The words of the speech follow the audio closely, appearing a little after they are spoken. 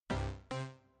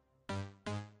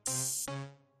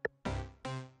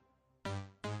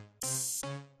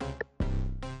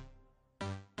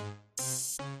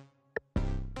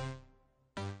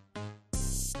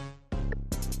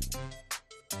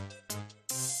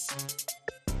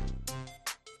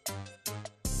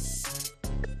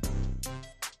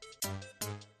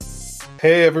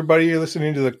Hey, everybody, you're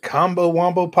listening to the Combo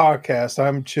Wombo podcast.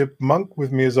 I'm Chip Monk.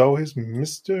 With me, as always,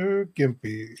 Mr.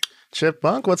 Gimpy. Chip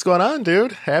Monk, what's going on,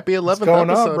 dude? Happy 11th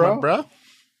episode, bro? My bro.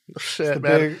 Shit,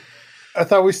 man. I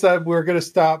thought we said we were going to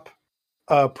stop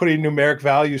putting numeric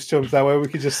values to them. That way we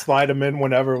could just slide them in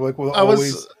whenever. Like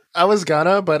I was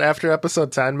gonna, but after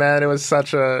episode 10, man, it was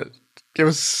such a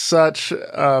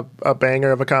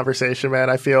banger of a conversation,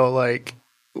 man. I feel like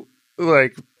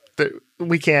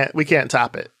we can't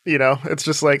top it. You know, it's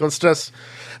just like, let's just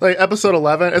like episode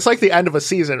 11. It's like the end of a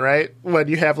season, right? When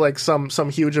you have like some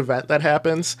huge event that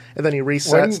happens, and then you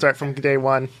reset, start from day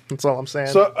one. That's all I'm saying.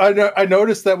 So I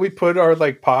noticed that we put our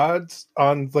like pods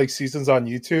on like seasons on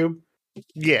YouTube.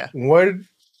 Yeah. When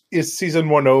is season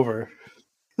 1 over?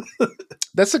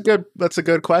 That's a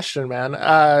good question, man.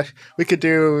 We could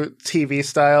do TV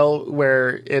style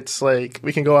where it's like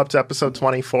we can go up to episode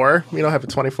 24. We don't have a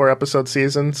 24 episode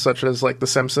season, such as like The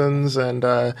Simpsons and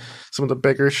some of the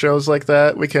bigger shows like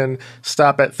that. We can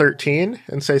stop at 13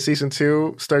 and say season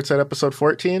 2 starts at episode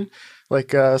 14,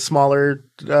 like a smaller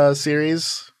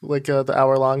series, like the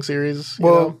hour-long series.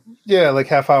 Yeah, like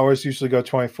half hours usually go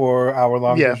 24,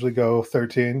 hour-long usually go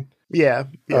 13. Yeah.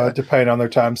 Depending on their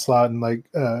time slot and like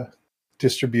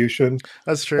distribution.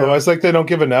 That's true. Otherwise, like they don't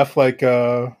give enough. Like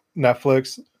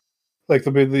Netflix, like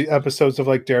there'll be the episodes of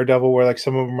like Daredevil where like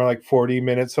some of them are like 40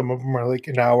 minutes, some of them are like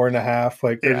an hour and a half.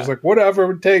 Like they're just like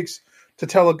whatever it takes to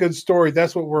tell a good story.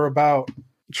 That's what we're about.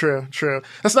 True.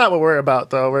 That's not what we're about,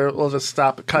 though. We'll just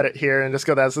cut it here and just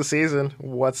go, that's the season.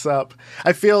 What's up?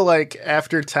 I feel like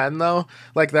after 10, though,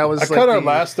 like that was. I cut our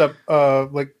last up.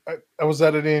 Like I was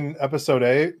editing episode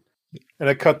 8, and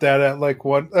I cut that at like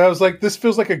 1. I was like, this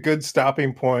feels like a good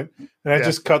stopping point, and I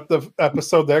just cut the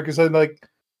episode there because I like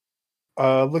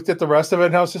looked at the rest of it,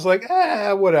 and I was just like,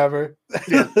 whatever.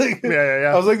 Yeah.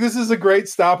 I was like, this is a great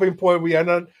stopping point. We end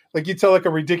on. Like you tell like a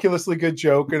ridiculously good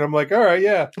joke, and I'm like, all right,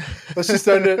 yeah, let's just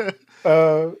end it.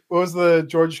 What was the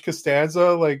George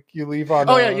Costanza? Like you leave on.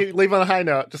 You leave on a high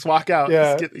note. Just walk out.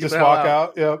 Yeah, just walk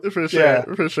out. Yeah,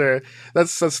 for sure.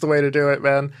 That's the way to do it,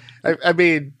 man. I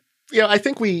mean, I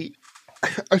think we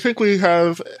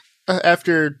have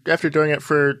after doing it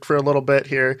for a little bit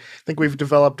here. I think we've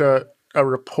developed a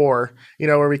rapport,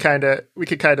 where we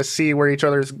could kind of see where each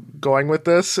other's going with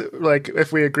this, like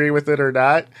if we agree with it or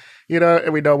not.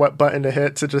 And we know what button to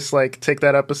hit to just like take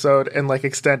that episode and like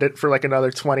extend it for like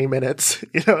another 20 minutes,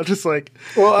 just like.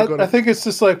 Well, I think it's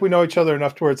just like we know each other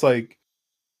enough to where it's like,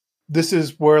 this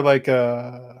is where like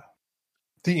the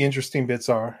interesting bits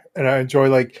are. And I enjoy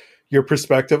like your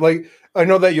perspective. Like, I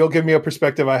know that you'll give me a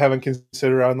perspective I haven't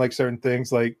considered on like certain things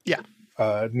like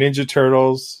Ninja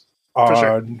Turtles,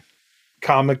 on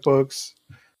comic books,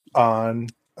 on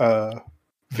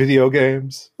video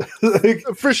games.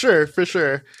 For sure.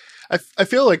 I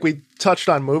feel like we touched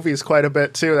on movies quite a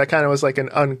bit too. That kind of was like an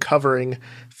uncovering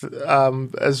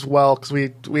as well, because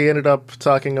we ended up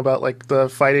talking about like the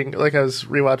fighting. Like I was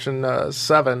rewatching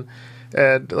 7,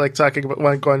 and like talking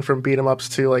about going from beat 'em ups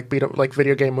to like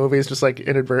video game movies, just like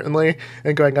inadvertently,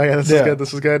 and going, oh yeah,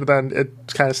 this is good. And then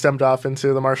it kind of stemmed off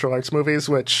into the martial arts movies,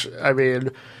 which I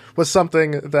mean was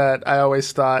something that I always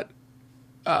thought.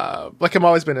 Like I've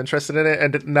always been interested in it,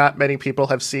 and not many people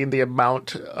have seen the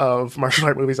amount of martial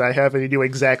art movies I have, and you knew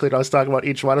exactly what I was talking about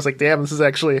each one. I was like, damn,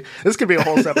 this could be a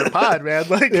whole separate pod, man.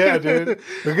 Like, yeah, dude,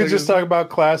 we could just talk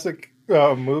about classic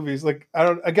movies. Like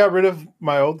I got rid of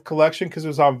my old collection because it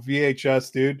was on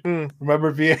VHS, dude.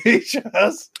 Remember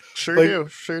VHS? Sure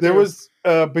do. There was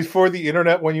before the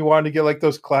internet, when you wanted to get like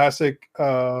those classic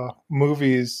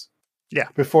movies. Yeah.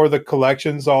 Before the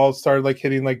collections all started like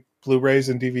hitting like Blu-rays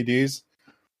and DVDs.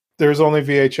 There was only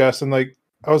VHS, and like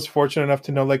I was fortunate enough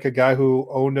to know like a guy who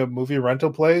owned a movie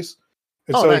rental place,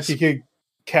 and so nice. Like, he could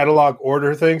catalog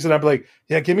order things, and I'd be like,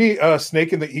 "Yeah, give me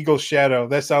Snake in the Eagle's Shadow.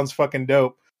 That sounds fucking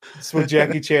dope. It's with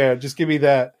Jackie Chan. Just give me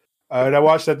that." And I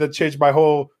watched that. That changed my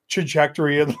whole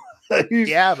trajectory in life.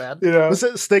 Yeah, man. Was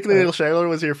it Snake in the Eagle's Shadow?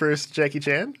 Was your first Jackie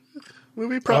Chan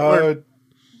movie? Probably.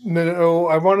 No,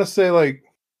 I want to say like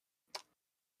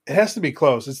it has to be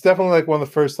close. It's definitely like one of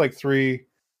the first like 3.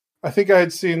 I think I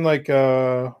had seen like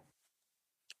the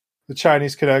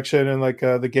Chinese Connection and like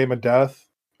the Game of Death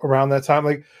around that time.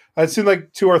 Like I'd seen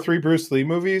like 2 or 3 Bruce Lee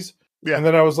movies. Yeah. And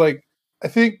then I was like, I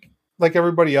think like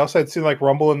everybody else, I'd seen like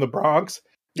Rumble in the Bronx.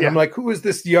 And I'm like, who is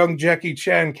this young Jackie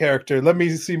Chan character? Let me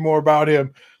see more about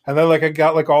him. And then like I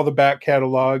got like all the back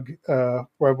catalog where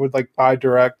I would like buy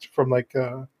direct from like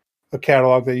a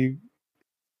catalog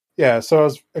that so I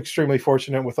was extremely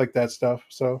fortunate with like that stuff.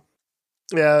 So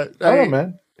yeah, I don't know,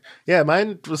 man. Yeah,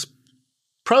 mine was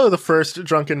probably the first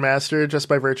Drunken Master, just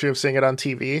by virtue of seeing it on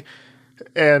TV.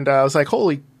 And I was like,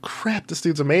 holy crap, this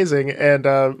dude's amazing. And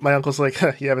my uncle's like,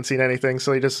 you haven't seen anything.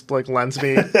 So he just like lends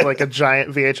me like a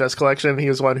giant VHS collection. He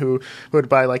was one who would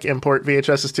buy like import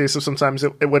VHSs too. So sometimes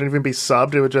it wouldn't even be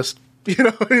subbed. It would just,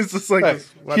 he's just like,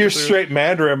 Right. Here's straight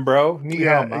Mandarin, bro. Ni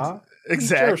hao ma.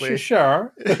 Exactly.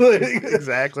 Sure.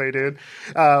 Exactly, dude.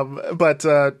 But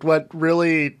what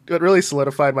really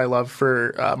solidified my love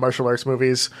for martial arts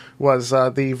movies was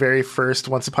the very first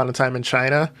Once Upon a Time in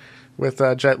China with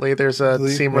Jet Li. There's a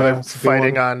scene where they're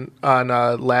fighting on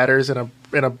ladders in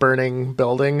a burning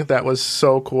building. That was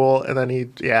so cool. And then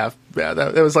it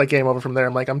was like game over from there.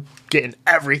 I'm like, I'm getting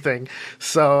everything.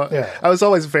 So I was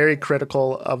always very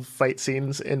critical of fight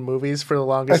scenes in movies for the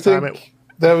longest time.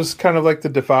 That was kind of like the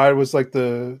divide was like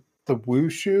the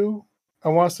wushu, I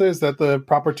want to say. Is that the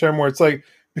proper term where it's like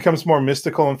becomes more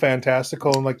mystical and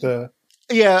fantastical and like the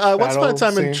Once Upon a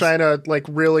Time in China like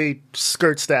really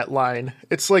skirts that line.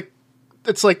 It's like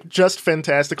just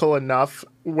fantastical enough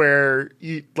where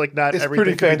you like not it's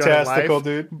everything pretty can fantastical, be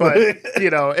done in life, dude.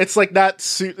 But it's like not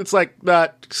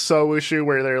so wushu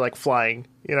where they're like flying,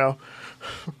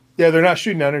 Yeah, they're not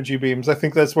shooting energy beams. I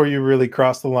think that's where you really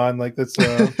cross the line. Like that's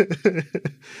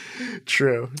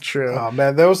true. Oh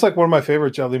man, that was like one of my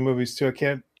favorite Jet Li movies too. I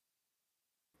can't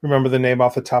remember the name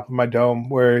off the top of my dome.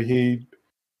 Where he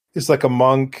is like a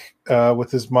monk with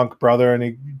his monk brother, and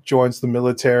he joins the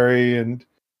military and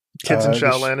Kids in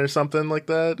Shaolin or something like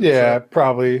that. Yeah,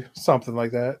 probably something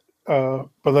like that.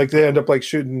 But like they end up like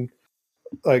shooting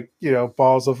like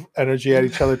balls of energy at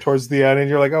each other towards the end, and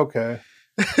you're like, okay.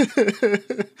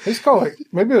 He's called like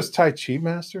maybe it was Tai Chi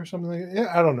Master or something like that.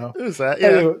 Yeah, I don't know. It was that, yeah.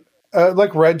 Anyway,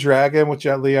 like Red Dragon with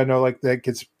Jet Li, I know like that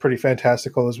gets pretty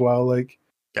fantastical as well. Like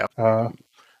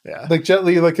like Jet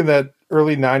Li, like in that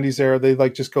early '90s era, they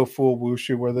like just go full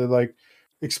wushu where they're like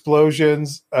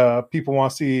explosions. People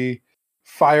want to see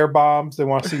fire bombs. They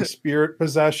want to see spirit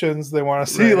possessions. They want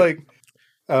to see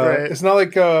it's not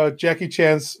like Jackie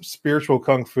Chan's spiritual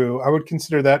kung fu. I would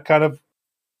consider that kind of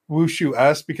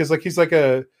wushu-esque because like he's like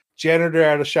a janitor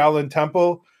at a Shaolin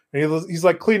temple and he's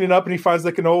like cleaning up and he finds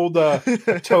like an old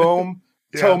tome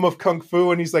of kung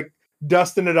fu and he's like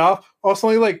dusting it off. Also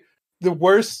like the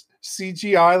worst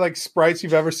CGI like sprites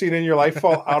you've ever seen in your life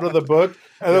fall out of the book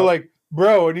and they're like,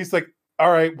 bro, and he's like,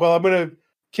 all right, well, I'm gonna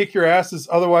kick your asses,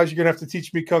 otherwise you're gonna have to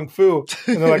teach me kung fu.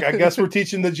 And they're like, I guess we're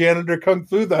teaching the janitor kung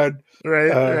fu then.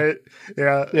 Right.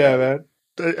 Yeah, man.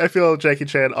 I feel Jackie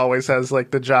Chan always has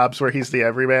like the jobs where he's the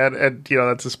everyman, and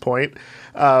that's his point.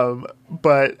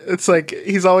 But it's like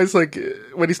he's always like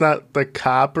when he's not the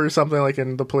cop or something like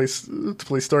in the police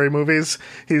story movies,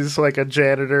 he's like a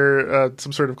janitor,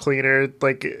 some sort of cleaner.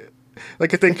 Like I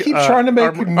think keep trying to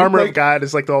make Armor of God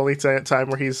is like the only time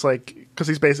where he's like because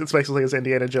it's basically his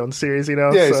Indiana Jones series,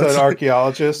 Yeah, he's an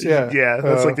archaeologist. Yeah,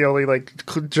 that's like the only like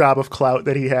job of clout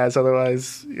that he has.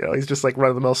 Otherwise, he's just like run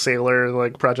of the mill sailor,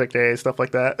 like Project A stuff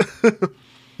like that.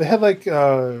 They had like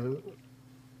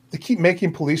they keep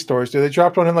making police stories. Dude, they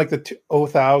dropped one in like the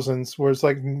 2000s where it's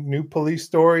like new police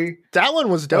story. That one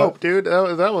was dope, dude.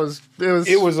 It was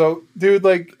dude.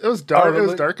 Like it was dark. It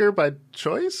was darker by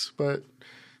choice, but I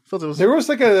felt it was. There was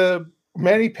like a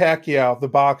Manny Pacquiao, the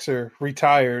boxer,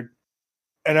 retired.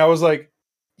 And I was like,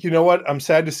 you know what? I'm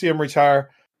sad to see him retire,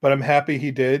 but I'm happy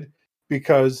he did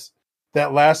because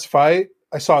that last fight,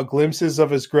 I saw glimpses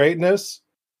of his greatness,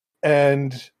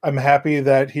 and I'm happy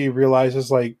that he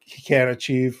realizes like he can't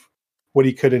achieve what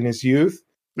he could in his youth.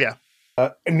 Yeah.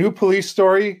 A new police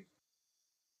story.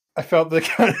 I felt the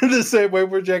kind of the same way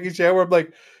for Jackie Chan, where I'm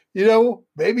like,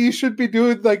 maybe you shouldn't be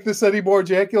doing like this anymore,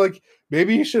 Jackie. Like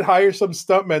maybe you should hire some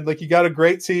stuntmen. Like you got a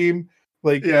great team.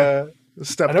 Like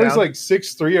I know he's like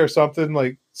 6'3" or something,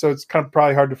 like so it's kind of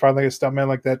probably hard to find like a stuntman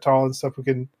like that tall and stuff who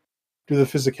can do the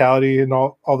physicality and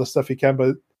all the stuff he can.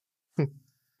 But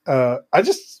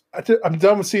I'm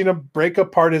done with seeing him break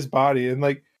apart his body, and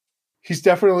like he's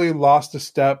definitely lost a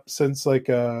step since like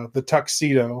the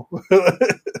Tuxedo.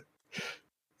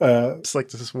 It's like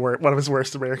this is one of his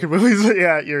worst American movies.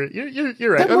 Yeah, you're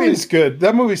right. That movie's good.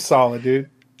 That movie's solid, dude.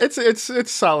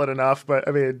 It's solid enough, but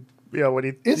I mean.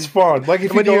 When it's fun. Like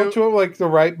if you go into it like the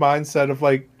right mindset of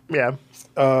like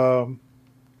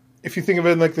if you think of it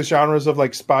in like the genres of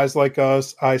like Spies Like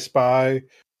Us, I Spy,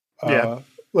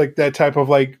 like that type of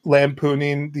like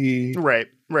lampooning the right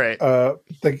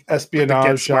like espionage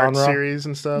like the genre series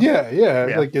and stuff.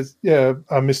 Yeah. Like it's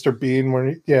Mr. Bean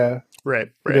where right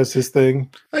he does his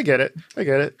thing. I get it.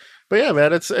 But yeah,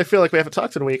 man, I feel like we haven't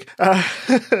talked in a week.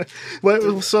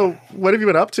 So what have you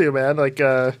been up to, man? Like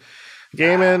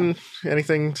gaming,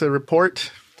 anything to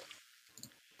report?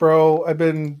 Bro, I've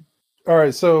been all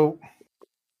right. So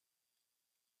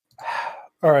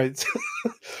All right.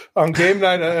 On game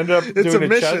night, I ended up It's doing a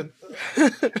mission.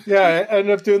 Yeah, I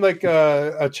ended up doing like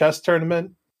a chess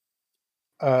tournament,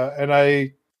 and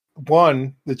I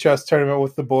won the chess tournament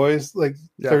with the boys. Like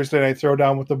Yeah. Thursday night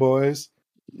throwdown with the boys.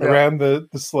 I Yeah. ran the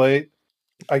slate.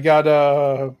 I got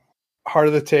a heart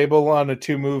of the table on a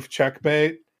 2-move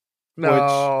checkmate.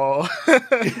 No.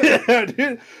 Yeah,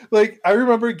 dude. Like I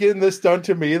remember getting this done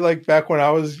to me like back when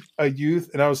I was a youth,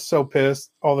 and I was so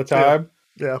pissed all the time.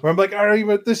 Yeah. Where I'm like, I don't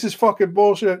even. This is fucking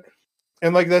bullshit.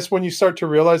 And like that's when you start to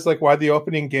realize like why the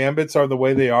opening gambits are the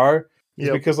way they are. Is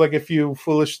Yep. because like if you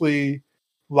foolishly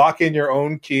lock in your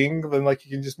own king, then like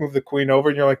you can just move the queen over,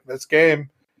 and you're like, that's game.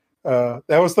 That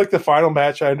was like the final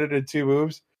match. I ended in 2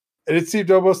 moves, and it seemed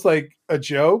almost like a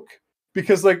joke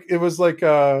because like it was like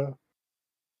a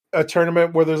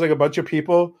tournament where there's like a bunch of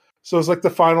people. So it's like the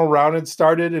final round had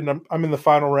started, and I'm in the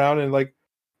final round, and like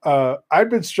I'd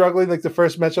been struggling. Like the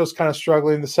first match, I was kind of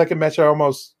struggling. The second match, I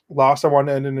almost lost. I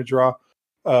wanted to end in a draw.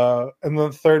 And then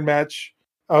the third match,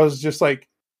 I was just like,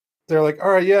 they're like,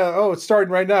 all right, yeah, oh, it's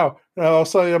starting right now. And all of a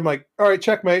sudden, I'm like, all right,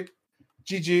 checkmate,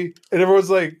 GG. And everyone's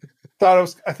like, thought I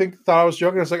was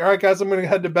joking. I was like, all right, guys, I'm going to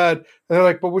head to bed. And they're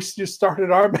like, but we just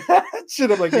started our match.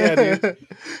 And I'm like, yeah, dude.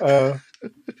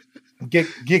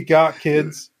 Get got,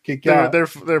 kids. Get got.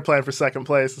 They're playing for second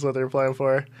place. Is what they're playing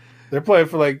for. They're playing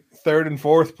for like third and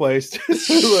fourth place. It's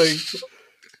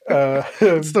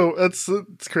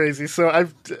crazy. So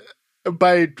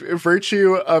by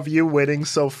virtue of you winning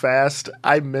so fast,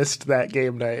 I missed that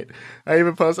game night. I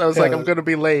even posted, I was like, I'm going to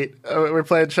be late. We're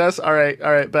playing chess? All right,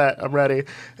 bet. I'm ready.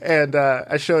 And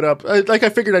I showed up, like I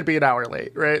figured I'd be an hour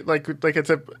late, right? Like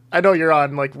I know you're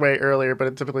on like way earlier, but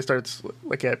it typically starts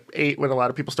like at 8 when a lot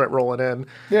of people start rolling in.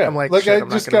 Yeah, I'm like I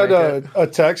just got a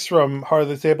text from Heart of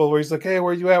the Table where he's like, hey,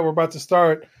 where you at? We're about to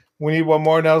start. We need one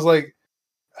more. And I was like,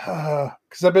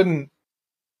 because I've been...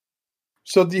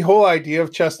 So the whole idea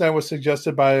of Chess Night was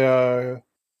suggested by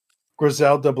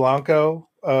Griselda Blanco.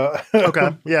 Okay,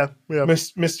 yeah.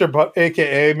 Mr.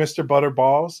 aka Mr.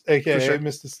 Butterballs, aka sure.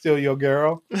 Mr. Steel Yo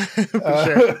Girl.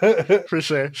 For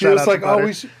sure. He was like, oh,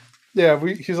 he's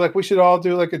like, we should all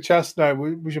do like a chess night.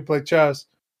 We should play chess.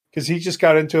 Because he just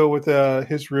got into it with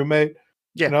his roommate.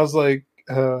 Yeah. And I was like,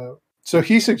 so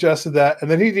he suggested that. And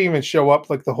then he didn't even show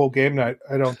up like the whole game night,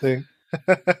 I don't think.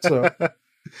 So...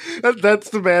 That's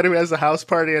the man who has a house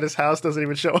party at his house, doesn't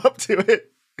even show up to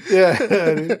it. Yeah,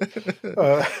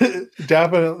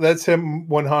 definitely. That's him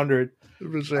 100.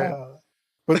 For sure.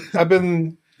 But I've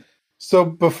been... So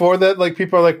before that, like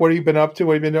people are like, what have you been up to?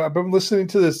 What have you been doing? I've been listening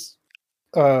to this.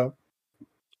 So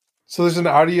there's an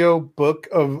audio book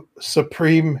of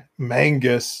Supreme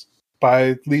Mangus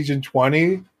by Legion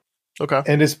 20. Okay.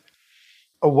 And it's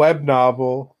a web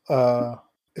novel.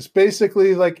 It's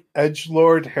basically like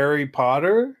edgelord Harry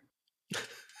Potter.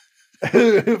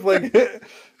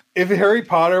 if Harry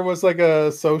Potter was like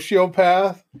a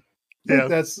sociopath, yeah,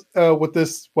 that's what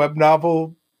this web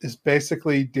novel is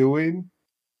basically doing.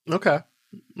 Okay.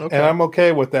 And I'm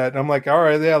okay with that. And I'm like, all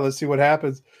right, yeah, let's see what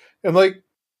happens. And like,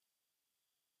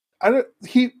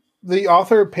 the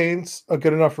author paints a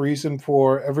good enough reason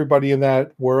for everybody in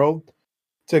that world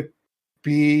to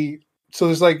be. So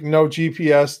there's like no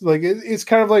GPS. Like it's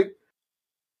kind of like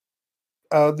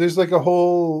there's like a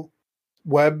whole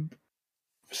web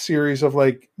series of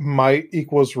like might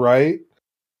equals right,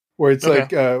 where it's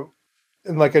like in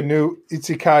like a new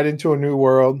isekai into a new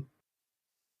world,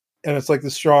 and it's like the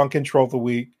strong control the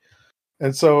weak,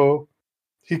 and so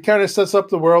he kind of sets up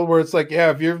the world where it's like,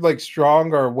 yeah, if you're like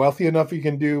strong or wealthy enough, you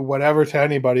can do whatever to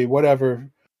anybody, whatever,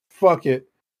 fuck it.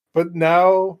 But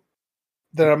now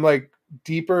that I'm like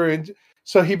deeper into...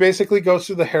 So he basically goes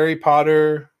through the Harry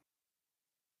Potter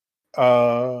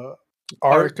arc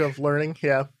of learning.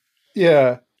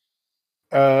 Yeah.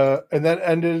 And that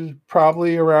ended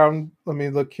probably around, let me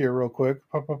look here real quick,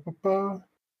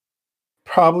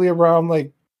 probably around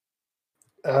like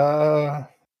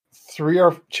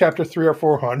chapter 3 or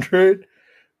 400.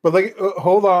 But like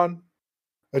hold on,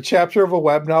 a chapter of a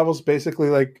web novel is basically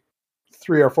like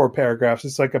 3 or 4 paragraphs.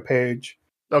 It's like a page.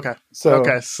 Okay. So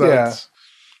yeah,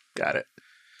 got it.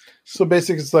 So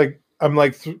basically, it's like I'm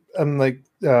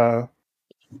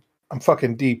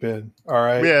fucking deep in. All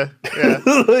right. Yeah.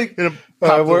 Like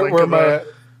where am I at?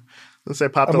 Let's say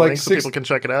pop the link so people can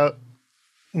check it out.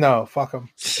 No, fuck them.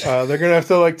 They're gonna have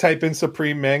to like type in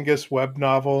Supreme Mangus web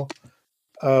novel.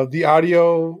 The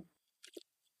audio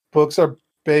books are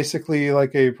basically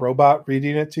like a robot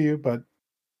reading it to you, but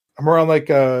I'm around like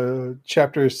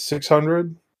chapter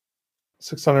 600,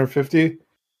 650.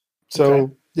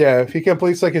 So yeah, if he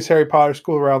completes like his Harry Potter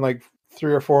school around like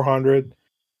 300 or 400,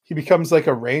 he becomes like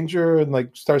a ranger and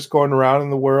like starts going around in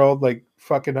the world like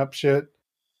fucking up shit.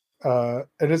 And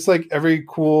it's like every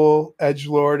cool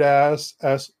edgelord ass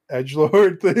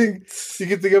edgelord thing you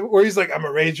can think of, where he's like, I'm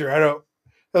a ranger. I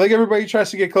like everybody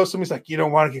tries to get close to him. He's like, you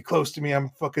don't want to get close to me. I'm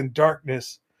fucking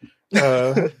darkness.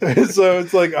 So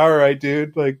it's like, all right,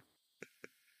 dude. Like,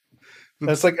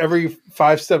 that's like every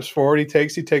 5 steps forward he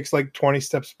takes like 20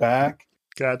 steps back.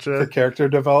 Gotcha. For character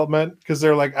development, because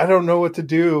they're like, I don't know what to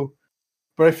do.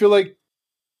 But I feel like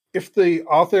if the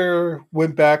author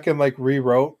went back and like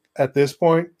rewrote at this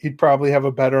point, he'd probably have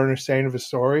a better understanding of his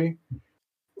story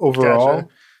overall. Gotcha.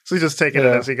 So he's just taking it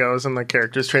as he goes, and the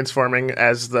character's transforming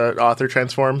as the author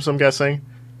transforms, I'm guessing.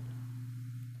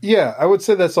 Yeah, I would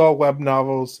say that's all web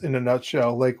novels in a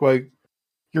nutshell. Like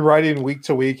you're writing week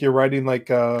to week. You're writing like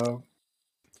 3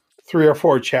 or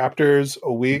 4 chapters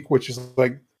a week, which is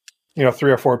like,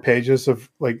 3 or 4 pages of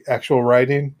like actual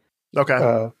writing.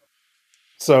 Okay.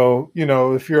 So,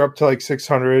 if you're up to like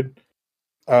 600,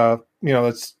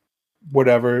 that's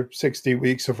whatever, 60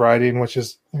 weeks of writing, which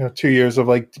is, 2 years of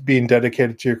like being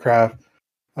dedicated to your craft,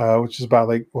 which is about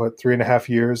like 3.5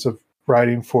 years of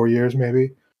writing, 4 years,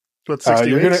 maybe. What,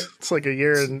 60 weeks? It's like a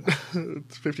year and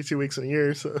 52 weeks in a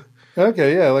year. So.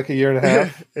 Okay. Yeah. Like a year and a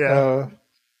half. Yeah.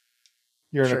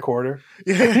 Year and a quarter.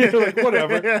 Yeah. Like,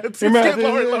 whatever. Yeah, it's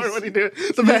lower when you do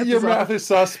it. Your math is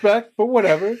suspect, but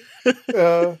whatever.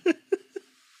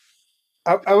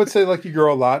 I would say like you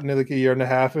grow a lot in like a year and a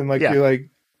half, and like you're like,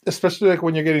 especially like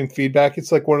when you're getting feedback,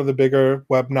 it's like one of the bigger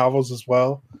web novels as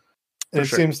well. And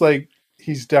seems like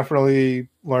he's definitely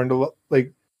learned a lot.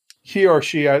 Like he or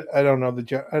she, I don't know,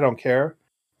 I don't care.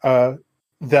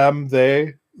 Them,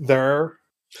 they, their,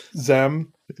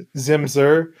 them,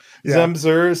 Zimzer,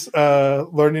 Zemzer's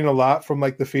learning a lot from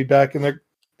like the feedback, and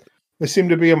they seem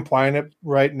to be implying it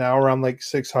right now around like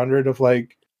 600 of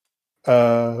like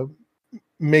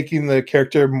making the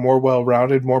character more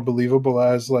well-rounded, more believable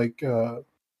as like a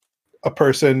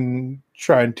person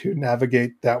trying to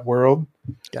navigate that world.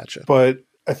 Gotcha. But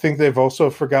I think they've also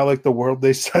forgot like the world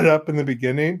they set up in the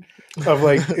beginning of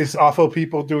like it's awful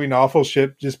people doing awful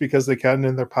shit just because they can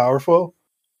and they're powerful.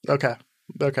 Okay.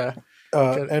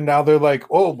 And now they're like,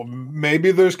 oh,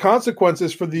 maybe there's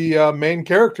consequences for the main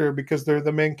character because they're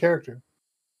the main character.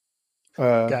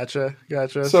 Gotcha.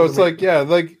 So it's like,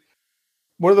 like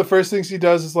one of the first things he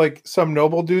does is like some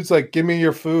noble dude's like, give me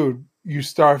your food, you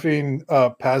starving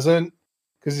peasant,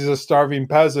 because he's a starving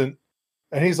peasant.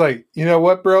 And he's like, you know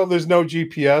what, bro? There's no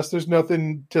GPS. There's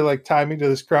nothing to like tie me to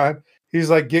this crime. He's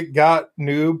like, get got,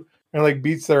 noob, and like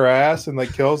beats their ass and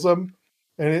like kills them.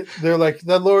 And they're like,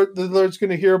 the Lord's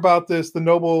going to hear about this, the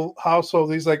noble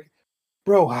household. He's like,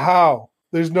 bro, how?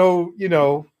 There's no,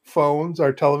 phones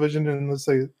or television in, let's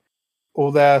say,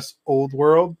 old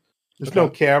world. There's no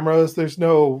cameras. There's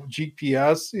no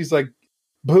GPS. He's like,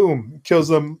 boom, kills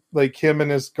them, like him and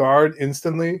his guard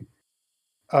instantly.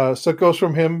 So it goes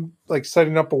from him like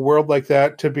setting up a world like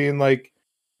that to being like,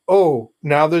 oh,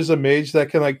 now there's a mage that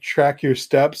can like track your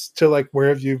steps to like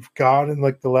where you've gone in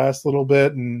like the last little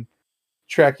bit and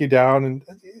track you down. And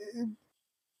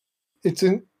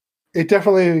it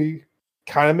definitely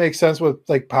kind of makes sense with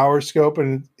like Power Scope,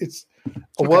 and it's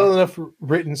a well enough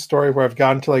written story where I've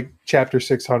gotten to like chapter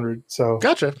 600. So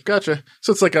gotcha.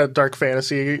 So it's like a dark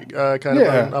fantasy kind of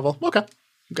a novel. Okay,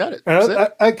 got it. And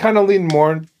I kind of lean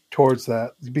more towards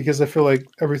that because I feel like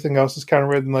everything else is kind of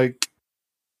written like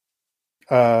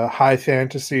high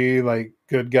fantasy, like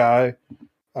good guy.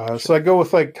 So I go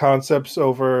with like concepts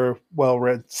over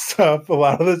well-written stuff a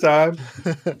lot of the time.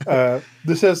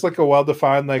 This has like a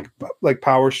well-defined like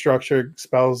power structure,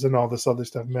 spells, and all this other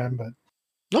stuff, man. But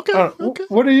okay.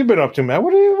 What have you been up to, man?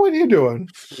 What are you doing?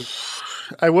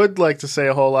 I would like to say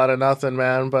a whole lot of nothing,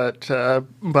 man, but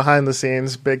behind the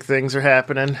scenes, big things are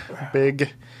happening.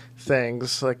 Big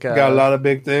things like got a lot of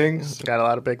big things. Got a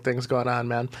lot of big things going on,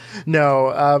 man.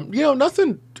 No,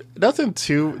 nothing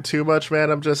too much,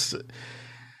 man. I'm just.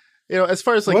 As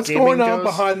far as like what's gaming going on goes,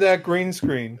 behind that green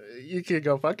screen? You can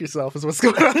go fuck yourself. Is what's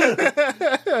going on.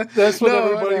 That's what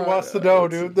everybody wants to know,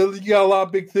 dude. You got a lot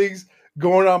of big things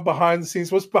going on behind the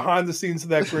scenes. What's behind the scenes of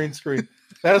that green screen?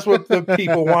 That's what the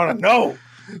people want to know.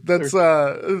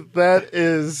 That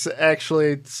is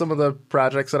actually some of the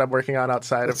projects that I'm working on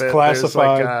outside of it.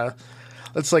 Classified.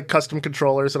 It's like custom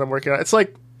controllers that I'm working on. It's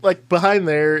like behind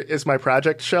there is my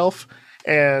project shelf.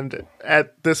 And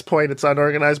at this point, it's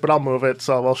unorganized, but I'll move it,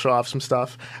 so we'll show off some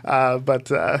stuff.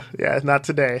 But not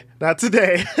today. Not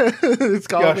today. It's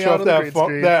calling me out on the green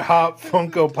screen. That hot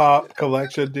Funko Pop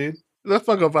collection, dude. The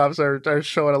Funko Pops are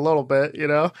showing a little bit,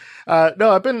 No,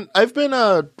 I've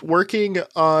been working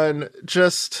on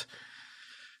just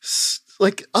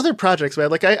like other projects, man.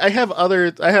 Like I have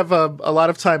a lot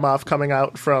of time off coming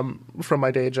out from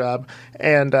my day job,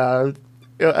 and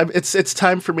it's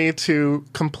time for me to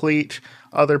complete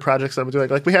other projects that I'm doing.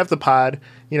 Like we have the pod,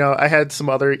 I had some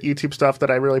other YouTube stuff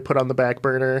that I really put on the back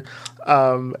burner.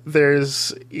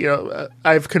 There's,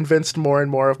 I've convinced more and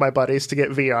more of my buddies to get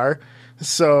VR.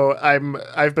 So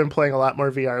I've been playing a lot more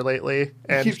VR lately,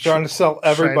 and keep trying to sell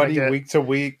everybody week to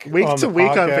week on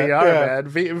VR, yeah.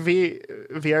 man.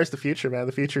 VR is the future, man.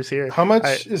 The future's here. How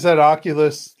much is that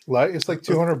Oculus Light? It's like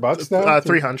 $200 now.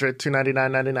 $300,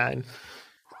 $299.99.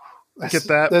 Get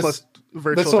that plus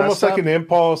virtual. That's almost desktop. like an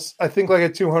impulse. I think like a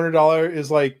 $200 is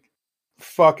like,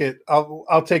 fuck it.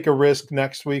 I'll take a risk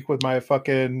next week with my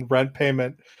fucking rent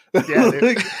payment. Yeah,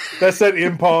 like, that's that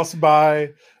impulse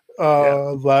buy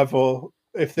level.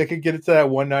 If they could get it to that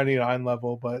 $199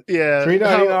 level, but yeah,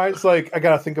 $399 is like I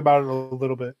gotta think about it a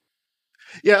little bit.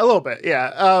 Yeah, a little bit.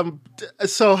 Yeah.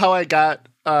 So how I got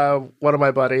one of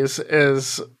my buddies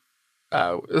is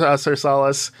Sir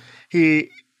Solace. In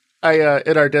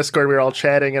our Discord we were all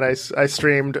chatting, and I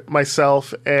streamed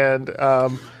myself and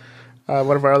one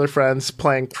of our other friends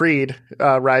playing Creed,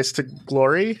 Rise to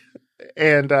Glory.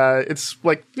 And it's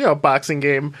like, boxing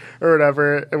game or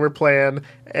whatever, and we're playing,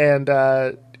 and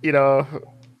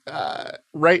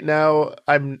right now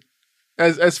I'm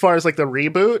as far as like the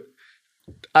reboot,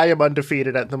 I am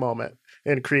undefeated at the moment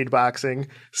in Creed boxing.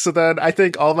 So then I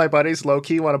think all my buddies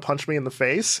low-key want to punch me in the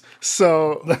face.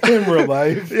 So in real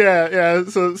life. Yeah.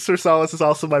 So Sir Solace is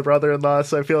also my brother-in-law,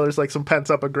 so I feel there's like some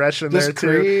pent-up aggression there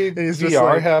too. Does Creed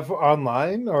VR have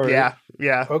online? Or Yeah.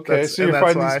 Okay, so you're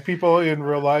finding these people in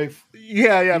real life.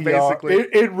 Yeah, VR, basically.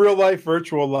 In real life,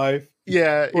 virtual life.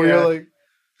 Yeah. Where you're like,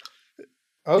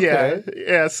 okay.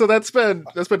 Yeah. So that's been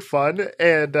fun,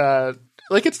 and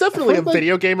like it's definitely a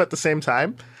video game at the same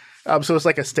time. So it's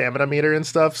like a stamina meter and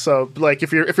stuff. So like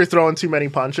if you're throwing too many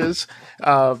punches,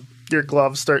 your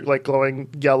gloves start like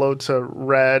glowing yellow to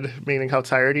red, meaning how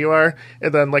tired you are.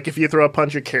 And then like if you throw a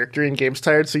punch, your character in game's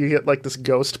tired, so you get like this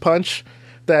ghost punch.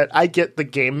 That I get the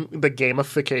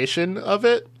gamification of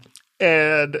it,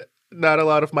 and not a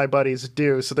lot of my buddies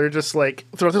do. So they're just like,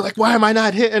 they're like, why am I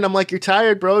not hitting? I'm like, you're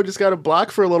tired, bro. Just got to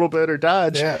block for a little bit or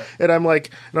dodge. Yeah. And I'm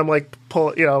like,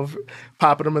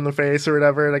 popping them in the face or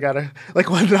whatever. And I gotta,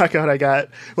 like, one knockout I got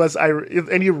was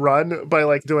and you run by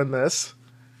like doing this,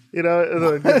 do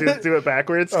it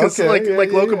backwards. Cause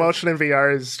locomotion in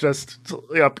VR is just,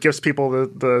 gives people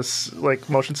the like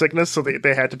motion sickness. So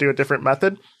they had to do a different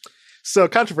method. So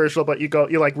controversial, but you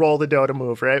like roll the dough to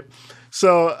move, right?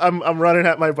 So I'm running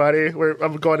at my buddy, where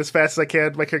I'm going as fast as I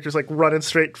can. My character's like running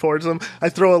straight towards him. I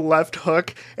throw a left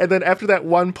hook, and then after that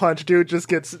one punch, dude just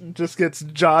gets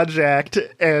jaw jacked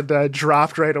and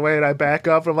dropped right away. And I back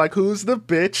up. And I'm like, who's the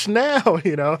bitch now?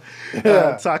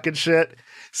 Talking shit.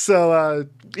 So,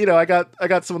 I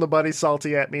got some of the buddies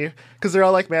salty at me because they're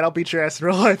all like, man, I'll beat your ass in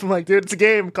real life. I'm like, dude, it's a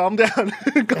game. Calm down.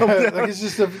 Calm down. Like, it's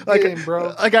just a game,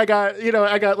 bro. Like I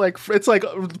got like, it's like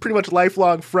pretty much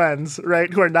lifelong friends,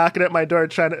 right? Who are knocking at my door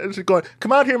going,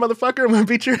 come out here, motherfucker. I'm going to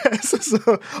beat your ass.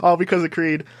 So, all because of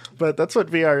Creed. But that's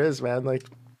what VR is, man. Like,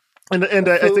 and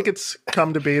I think it's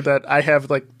come to be that I have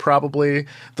like probably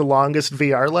the longest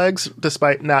VR legs,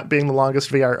 despite not being the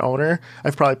longest VR owner.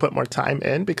 I've probably put more time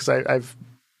in because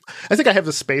I think I have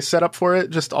the space set up for it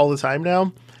just all the time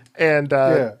now, and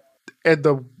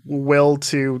the will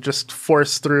to just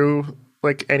force through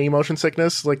like any motion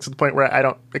sickness, like to the point where I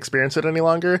don't experience it any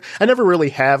longer. I never really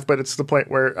have, but it's the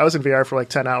point where I was in VR for like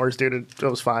 10 hours, dude. It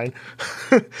was fine.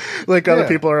 Like other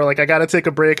people are like, I got to take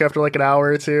a break after like an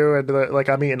hour or two, and like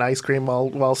I'm eating ice cream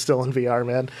while still in VR,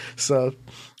 man. So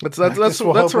that's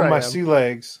where I am. Sea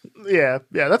legs. Yeah,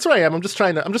 that's where I am. I'm just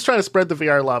trying to spread the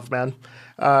VR love, man.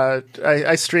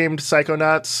 I streamed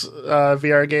Psychonauts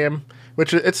VR game,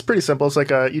 which it's pretty simple. It's like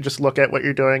you just look at what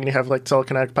you're doing and you have like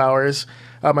telekinetic powers.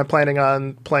 I'm planning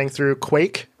on playing through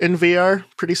Quake in VR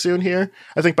pretty soon here.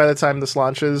 I think by the time this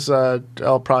launches,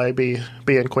 I'll probably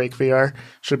be in Quake VR.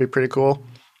 Should be pretty cool.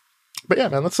 But yeah,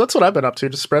 man, that's what I've been up to,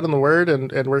 just spreading the word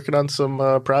and working on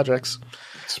some projects.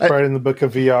 Spreading the book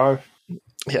of VR.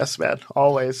 Yes, man,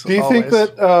 always. Do you think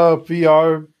that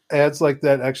VR adds like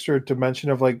that extra dimension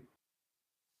of like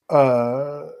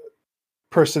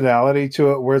personality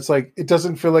to it, where it's like it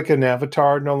doesn't feel like an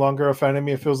avatar no longer offending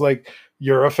me? It feels like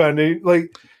you're offending,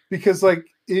 like, because like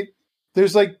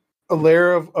there's like a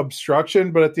layer of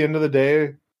obstruction, but at the end of the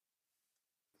day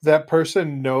that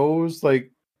person knows,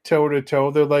 like, toe to toe,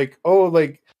 they're like, oh,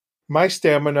 like my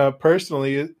stamina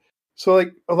personally. So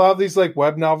like a lot of these like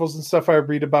web novels and stuff I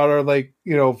read about are like,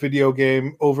 video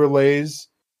game overlays,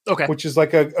 okay, which is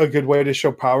like a good way to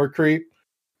show power creep.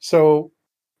 So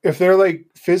if they're like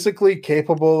physically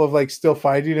capable of like still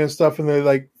fighting and stuff, and they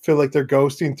like feel like they're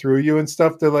ghosting through you and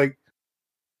stuff, they're like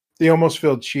they almost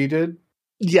feel cheated.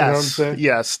 Yes, you know what I'm saying?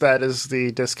 yes, that is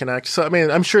the disconnect. So I mean,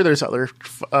 I'm sure there's other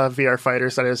VR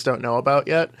fighters that I just don't know about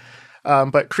yet.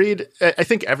 But Creed, I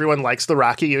think everyone likes the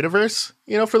Rocky universe,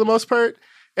 for the most part.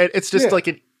 It's just like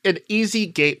an easy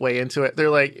gateway into it. They're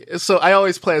like, so I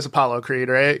always play as Apollo Creed,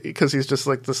 right? Because he's just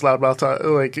like this loudmouth,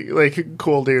 like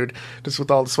cool dude, just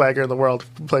with all the swagger in the world,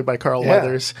 played by Carl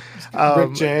Weathers.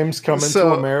 Rick James coming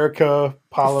to America,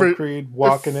 Apollo Creed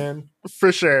walking in.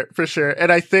 For sure.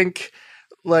 And I think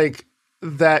like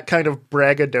that kind of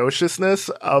braggadociousness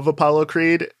of Apollo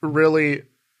Creed really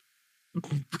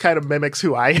kind of mimics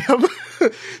who I am.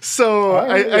 So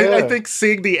I think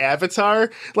seeing the Avatar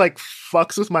like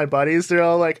fucks with my buddies. They're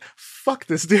all like, fuck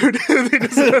this dude. They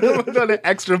just want to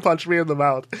extra punch me in the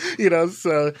mouth,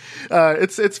 so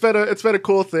it's been a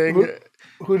cool thing.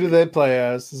 Who do they play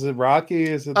as? Is it Rocky?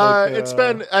 Is it like, it's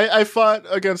been I fought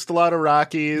against a lot of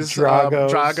Rockies.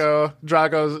 Drago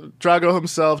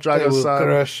himself, Drago's son.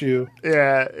 Crush you.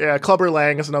 Yeah. Clubber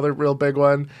Lang is another real big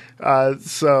one.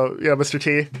 So yeah, Mr.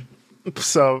 T.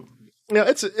 So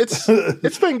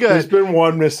it's been good. There's been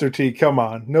one Mr. T. Come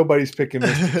on, nobody's picking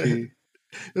Mr. T.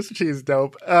 Mr. T is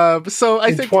dope. So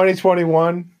I think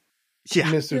 2021, yeah,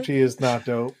 Mr. T is not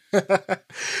dope.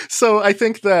 So I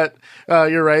think that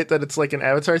you're right that it's like an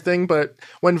Avatar thing, but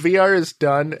when VR is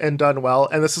done and done well,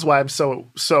 and this is why I'm so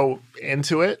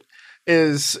into it,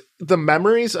 is the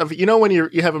memories of when you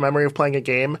have a memory of playing a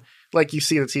game, like you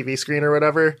see the TV screen or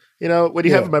whatever. When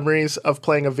you have memories of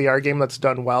playing a VR game that's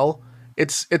done well.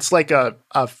 It's like a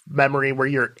memory where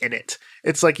you're in it.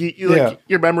 It's like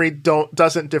your memory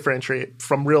doesn't differentiate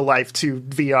from real life to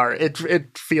VR.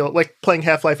 It feels like playing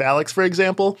Half-Life Alyx, for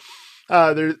example.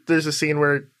 There's a scene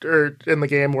where in the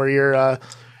game where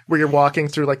you're walking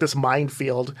through like this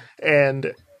minefield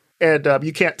and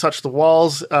you can't touch the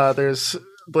walls. There's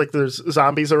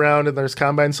zombies around and there's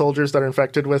Combine soldiers that are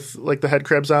infected with like the head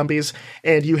crab zombies,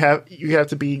 and you have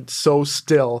to be so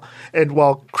still and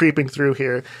while creeping through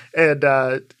here and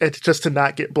just to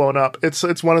not get blown up.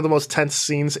 It's one of the most tense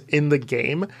scenes in the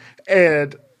game,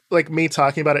 and like me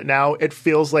talking about it now, it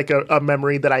feels like a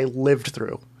memory that I lived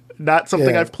through, not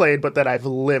something I've played, but that I've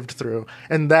lived through,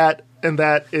 and that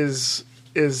is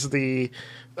the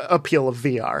appeal of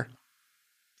VR.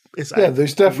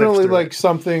 There's definitely like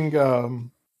something.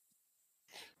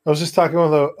 I was just talking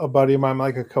with a buddy of mine,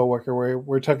 like a coworker, where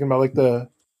we're talking about like they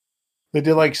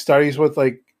did like studies with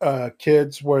like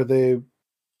kids where they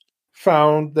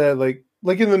found that like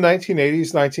in the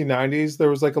 1980s, 1990s, there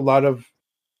was like a lot of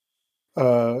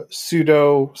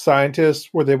pseudo scientists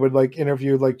where they would like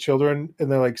interview like children in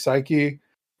their like psyche,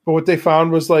 but what they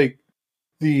found was like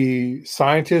the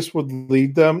scientists would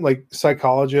lead them, like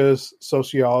psychologists,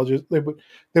 sociologists, they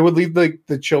would lead like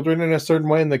the children in a certain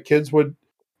way, and the kids would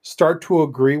start to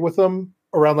agree with them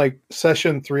around like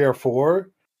session 3 or 4,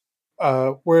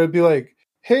 where it'd be like,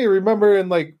 hey, remember in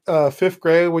like 5th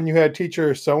grade when you had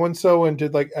teacher so-and-so and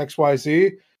did like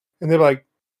XYZ? And they're like,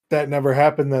 that never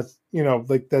happened. That's,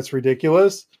 like that's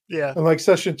ridiculous. Yeah. And like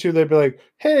session 2, they'd be like,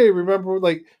 hey, remember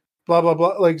like blah, blah,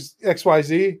 blah, like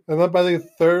XYZ. And then by the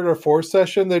 3rd or 4th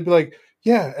session, they'd be like,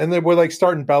 yeah. And they would like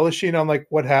start embellishing on like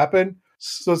what happened.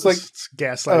 So it's like it's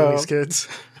gaslighting these kids.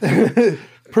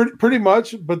 pretty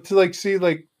much, but to like see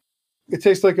like it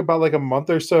takes like about like a month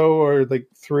or so, or like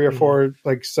 3 or 4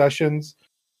 like sessions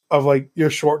of like your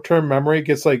short-term memory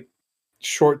gets like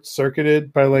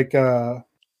short-circuited by like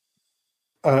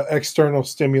external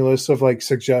stimulus of like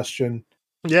suggestion.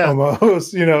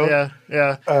 Almost, Yeah.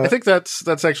 I think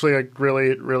that's actually a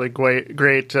really, really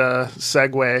great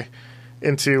segue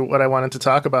into what I wanted to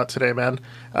talk about today, man.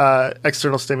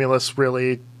 External stimulus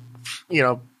really,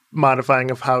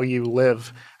 modifying of how you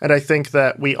live. And I think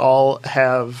that we all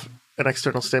have an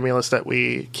external stimulus that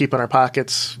we keep in our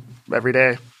pockets every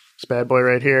day. This bad boy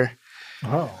right here.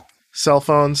 Oh. Cell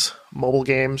phones, mobile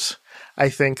games. I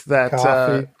think that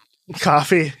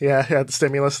coffee. Yeah, the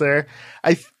stimulus there.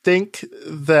 I think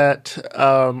that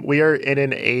we are in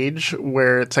an age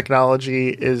where technology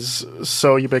is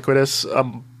so ubiquitous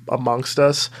amongst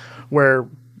us, where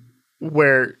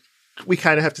we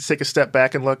kind of have to take a step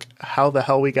back and look how the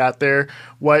hell we got there.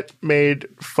 What made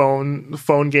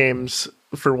phone games,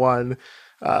 for one,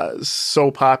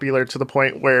 so popular to the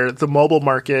point where the mobile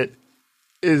market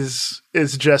is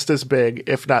just as big,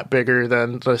 if not bigger,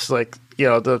 than just like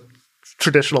the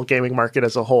traditional gaming market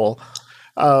as a whole.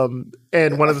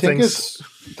 And one of the things, it's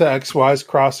the XY's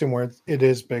crossing where it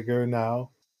is bigger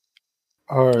now,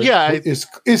 or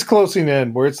is closing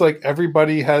in, where it's like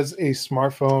everybody has a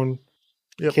smartphone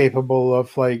capable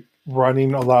of like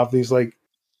running a lot of these like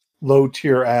low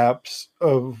tier apps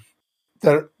of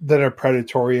that are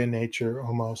predatory in nature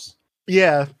almost.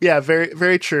 Yeah, very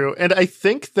very true. And I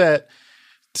think that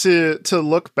to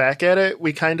look back at it,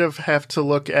 we kind of have to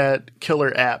look at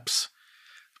killer apps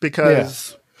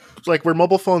because like where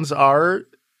mobile phones are,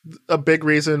 a big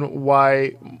reason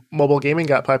why mobile gaming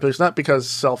got popular is not because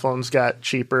cell phones got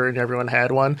cheaper and everyone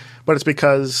had one, but it's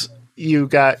because you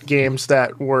got games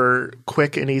that were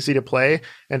quick and easy to play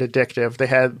and addictive. They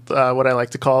had what I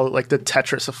like to call like the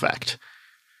Tetris effect.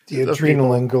 The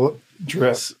adrenaline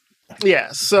drip.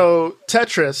 Yeah, so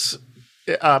Tetris,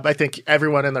 I think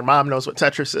everyone and their mom knows what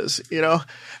Tetris is, you know?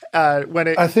 When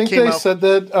it I think came they out, said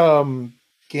that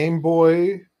Game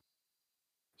Boy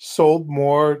sold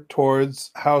more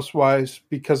towards housewives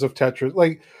because of Tetris.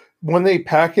 Like when they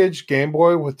packaged Game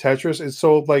Boy with Tetris, it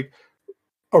sold like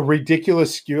a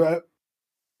ridiculous skew.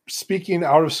 Speaking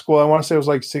out of school, I want to say it was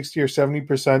like 60 or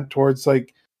 70% towards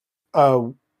like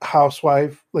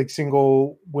housewife, like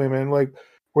single women, like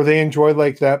where they enjoy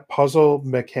like that puzzle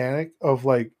mechanic of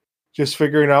like just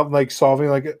figuring out like solving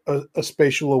like a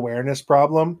spatial awareness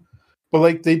problem. But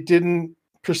like they didn't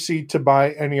proceed to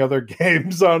buy any other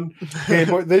games on Game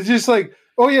Boy. They're just like,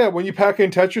 oh yeah, when you pack in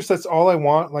Tetris, that's all I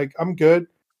want. Like I'm good.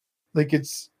 Like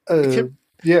it's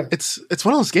yeah. it's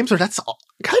one of those games where that's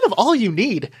kind of all you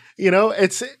need, you know?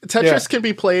 It's Tetris can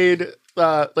be played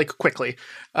like quickly.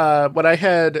 When I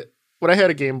had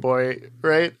a Game Boy,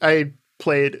 right? I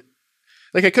played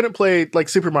like I couldn't play like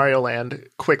Super Mario Land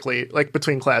quickly, like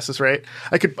between classes, right?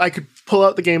 I could pull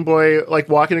out the Game Boy, like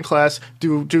walk into class,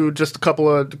 do just a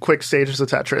couple of quick stages of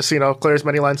Tetris, you know, clear as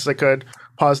many lines as I could,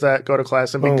 pause that, go to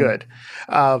class, and be good.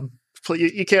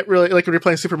 You can't really, like when you're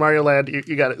playing Super Mario Land,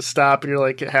 you got to stop and you're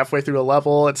like halfway through a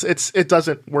level. It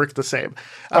doesn't work the same.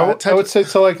 I would say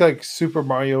so like Super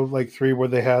Mario like 3 where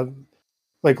they had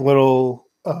like little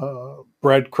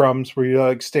breadcrumbs where you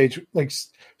like stage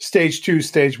 2,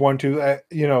 stage 1, 2,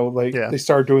 you know, like they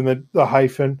started doing the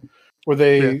hyphen where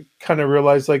they kind of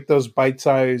realized like those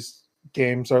bite-sized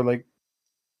games are like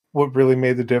what really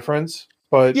made the difference.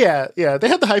 But they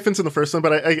had the hyphens in the first one,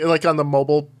 but I like on the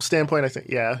mobile standpoint, I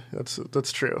think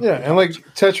that's true. Yeah, and like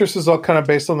Tetris is all kind of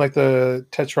based on like the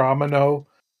Tetramino.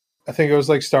 I think it was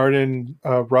like started in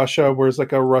Russia, where it's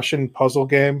like a Russian puzzle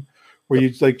game where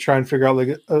you like try and figure out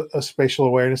like a spatial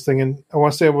awareness thing. And I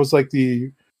want to say it was like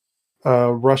the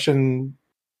Russian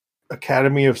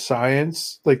Academy of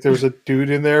Science. Like there was a dude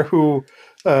in there who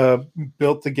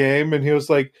built the game, and he was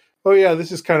like, oh yeah,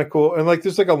 this is kind of cool. And like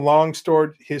there's like a long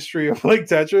stored history of like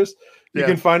Tetris you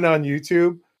can find on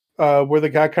YouTube where the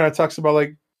guy kind of talks about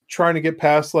like trying to get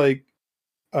past like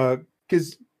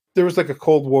because there was like a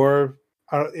Cold War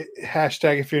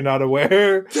hashtag if you're not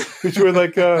aware between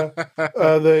like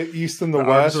the East and the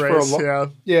West race, for a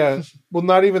long well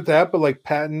not even that but like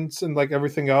patents and like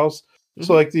everything else.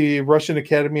 So like the Russian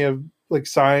Academy of like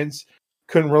Science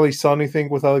couldn't really sell anything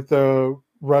without like the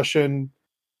Russian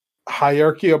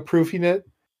hierarchy approving it.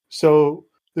 So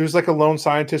there's like a lone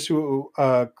scientist who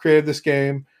created this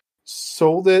game,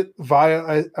 sold it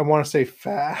via I want to say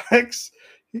fax.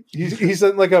 He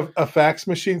sent like a fax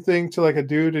machine thing to like a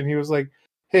dude, and he was like,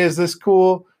 "Hey, is this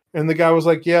cool?" And the guy was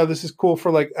like, "Yeah, this is cool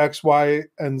for like X, Y,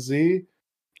 and Z."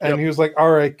 And he was like,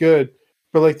 "All right, good."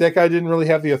 But like that guy didn't really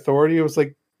have the authority. It was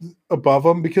like above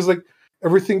him because like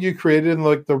everything you created in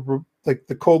like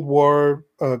the Cold War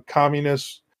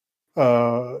communist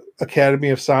Academy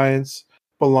of Science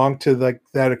belonged to like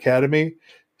that academy.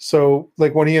 So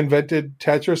like when he invented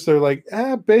Tetris, they're like,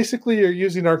 basically you're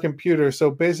using our computer, so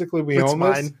basically we own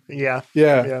this. Yeah.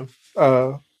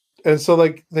 And so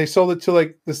like they sold it to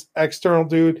like this external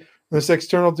dude. And this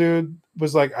external dude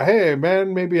was like, hey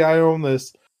man, maybe I own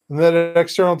this. And then an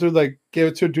external dude like gave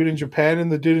it to a dude in Japan,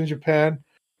 and the dude in Japan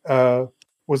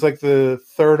was like the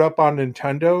third up on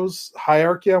Nintendo's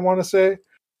hierarchy, I want to say.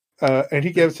 And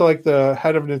he gave it to like the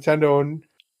head of Nintendo, and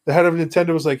the head of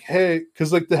Nintendo was like, hey,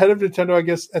 because like the head of Nintendo, I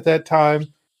guess at that time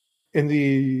in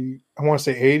the, I want to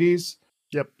say 80s.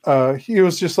 He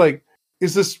was just like,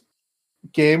 is this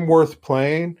game worth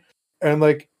playing? And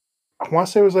like, I want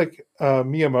to say it was like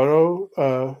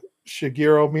Miyamoto,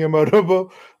 Shigeru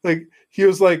Miyamoto. Like he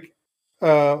was like,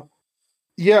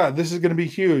 yeah, this is going to be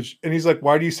huge. And he's like,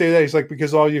 why do you say that? He's like,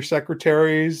 because all your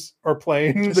secretaries are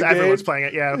playing the everyone's game. playing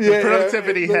it, The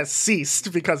productivity has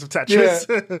ceased because of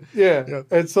Tetris. Yeah.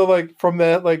 And so, like, from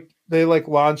that, like, they, like,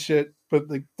 launched it, but,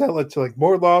 like, that led to, like,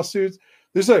 more lawsuits.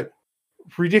 There's a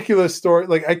ridiculous story.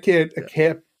 Like, I can't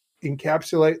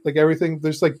encapsulate, like, everything.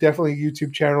 There's, like, definitely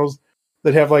YouTube channels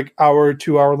that have, like,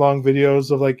 2 hour long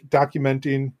videos of, like,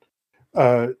 documenting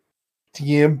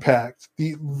the impact,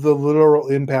 the literal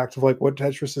impact of like what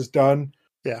Tetris has done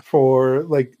for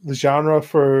like the genre,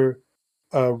 for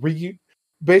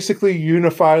basically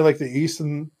unify like the East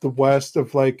and the West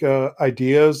of like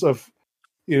ideas of,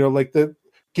 you know, like the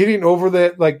getting over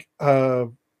that like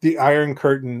the Iron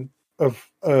Curtain of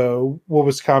what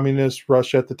was communist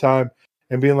Russia at the time,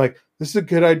 and being like, this is a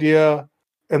good idea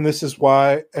and this is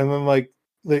why, and then like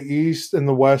the East and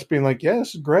the West being like, yeah,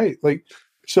 this is great. Like,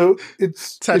 so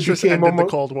Tetris ended the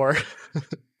Cold War.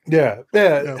 Yeah.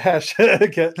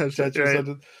 Hashtag Tetris right.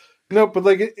 ended. No, but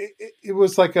like it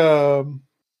was like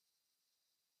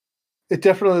it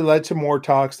definitely led to more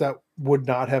talks that would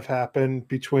not have happened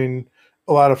between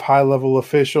a lot of high level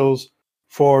officials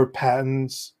for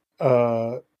patents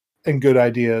and good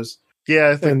ideas. Yeah,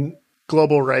 I think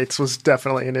global rights was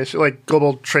definitely an issue. Like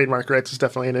global trademark rights was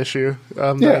definitely an issue.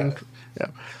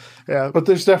 Yeah. But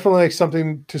there's definitely like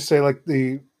something to say, like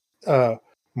the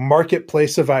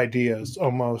marketplace of ideas,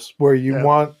 almost, where you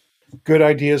want good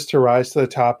ideas to rise to the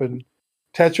top. And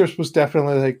Tetris was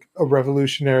definitely like a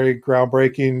revolutionary,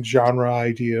 groundbreaking genre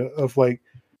idea of like,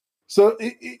 so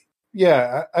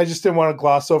I just didn't want to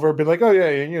gloss over and be like, oh yeah,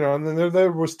 you know, and then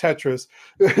there was Tetris.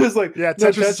 It was like,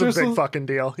 Tetris is a big fucking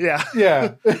deal. Yeah.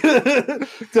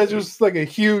 Tetris was like a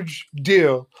huge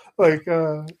deal. Like,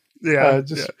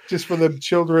 just for the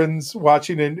children's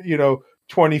watching in, you know,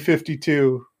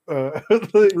 2052.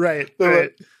 Right.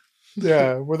 Like,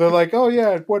 where they're like, oh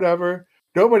yeah, whatever.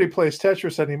 Nobody plays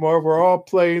Tetris anymore. We're all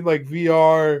playing like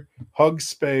VR hug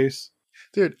space.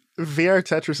 Dude, VR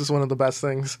Tetris is one of the best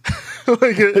things.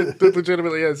 Like it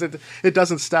legitimately is. It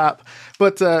doesn't stop.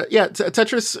 But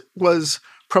Tetris was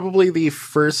probably the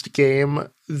first game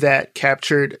that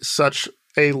captured such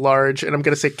a large, and I'm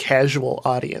going to say casual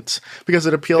audience, because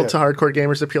it appealed to hardcore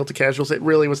gamers, appealed to casuals. It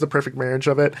really was the perfect marriage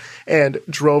of it, and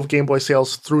drove Game Boy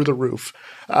sales through the roof.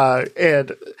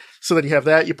 And so that you have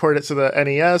that, you port it to the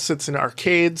NES, it's in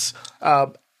arcades.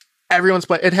 Everyone's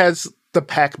playing. It has the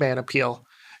Pac-Man appeal,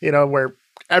 you know, where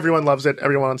everyone loves it,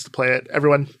 everyone wants to play it,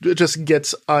 everyone just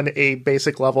gets on a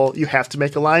basic level. You have to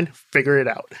make a line, figure it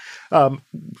out.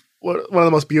 One of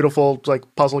the most beautiful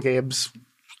like puzzle games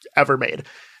ever made.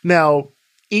 Now,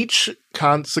 each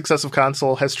successive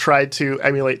console has tried to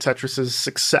emulate Tetris's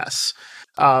success.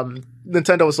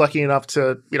 Nintendo was lucky enough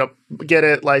to, you know, get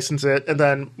it, license it, and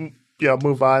then, you know,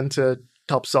 move on to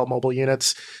help sell mobile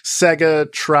units.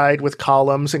 Sega tried with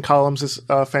Columns, and Columns is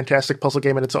a fantastic puzzle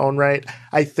game in its own right.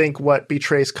 I think what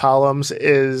betrays Columns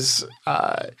is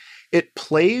it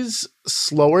plays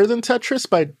slower than Tetris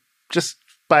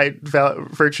by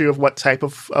virtue of what type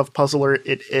of puzzler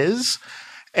it is.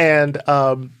 And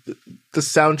the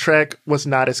soundtrack was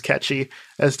not as catchy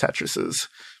as Tetris's.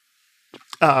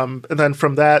 And then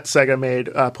from that, Sega made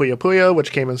Puyo Puyo,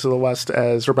 which came into the West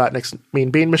as Robotnik's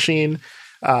Mean Bean Machine.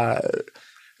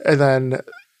 And then,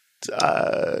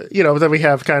 then we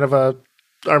have kind of a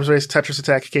arms race. Tetris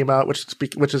Attack came out,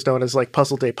 which is known as like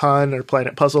Puzzle Day Pun or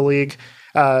Planet Puzzle League.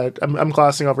 I'm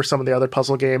glossing over some of the other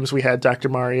puzzle games. We had Dr.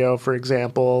 Mario, for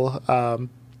example.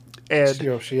 And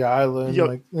Yoshi Island,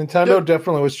 like Nintendo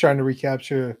definitely was trying to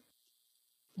recapture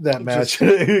that match.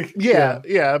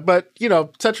 But you know,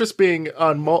 Tetris being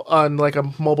on like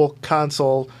a mobile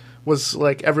console was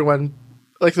like everyone.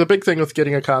 Like the big thing with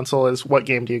getting a console is what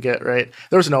game do you get, right?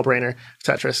 There was a no-brainer,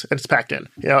 Tetris, and it's packed in.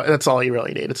 You know, that's all you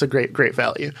really need. It's a great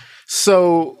value.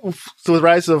 So the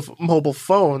rise of mobile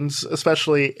phones,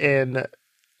 especially in,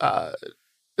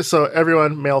 so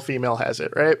everyone, male, female, has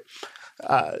it, right?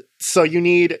 So you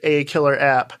need a killer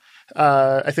app.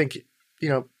 I think, you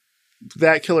know,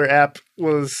 that killer app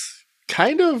was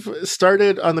kind of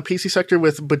started on the PC sector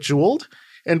with Bejeweled,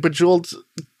 and Bejeweled's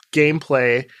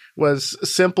gameplay was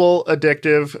simple,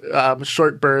 addictive,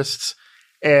 short bursts,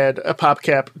 and a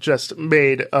PopCap just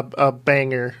made a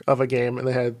banger of a game. And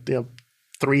they had, you know,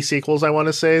 3 sequels, I want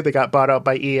to say. They got bought out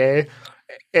by EA,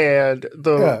 and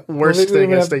the worst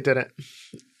thing is they didn't.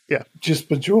 Yeah, just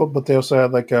Bejeweled, but they also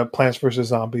had like Plants vs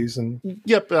Zombies, and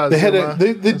they had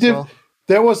they did. Well.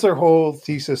 That was their whole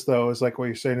thesis, though. Is like what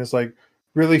you're saying is like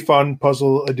really fun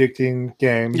puzzle addicting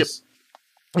games.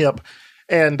 Yep.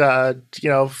 And you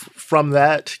know, from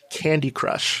that, Candy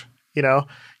Crush. You know,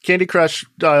 Candy Crush.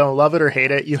 I don't love it or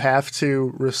hate it. You have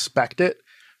to respect it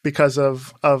because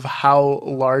of how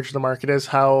large the market is.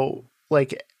 How,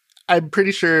 like, I'm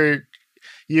pretty sure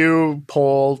you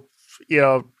poll, you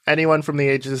know, anyone from the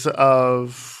ages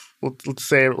of, let's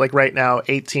say, like right now,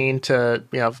 18 to,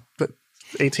 you know,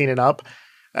 18 and up,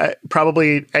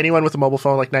 probably anyone with a mobile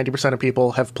phone, like 90% of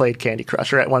people have played Candy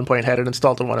Crush or at one point had it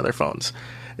installed on one of their phones.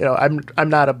 You know, I'm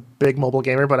not a big mobile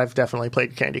gamer, but I've definitely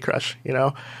played Candy Crush, you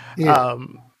know? Yeah.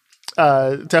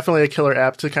 definitely a killer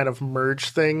app to kind of merge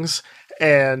things,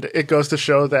 and it goes to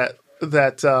show that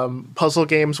puzzle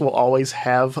games will always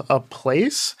have a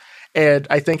place, and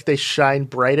I think they shine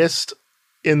brightest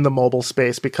in the mobile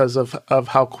space because of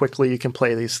how quickly you can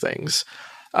play these things.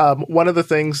 One of the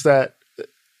things that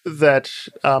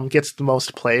gets the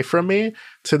most play from me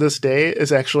to this day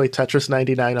is actually Tetris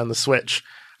 99 on the Switch.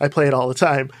 I play it all the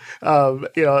time.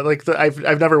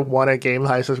 I've never won a game. The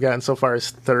highest I've gotten so far is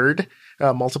third,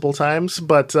 multiple times,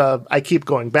 but I keep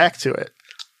going back to it,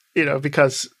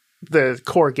 because the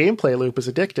core gameplay loop is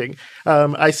addicting.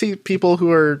 I see people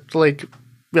who are like,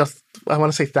 I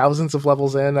want to say thousands of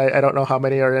levels in. I don't know how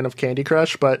many are in of Candy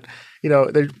Crush, but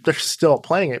they're still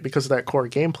playing it because of that core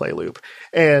gameplay loop.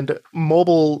 And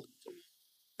mobile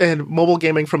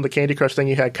gaming, from the Candy Crush thing,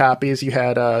 you had copies. You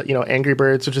had Angry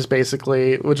Birds, which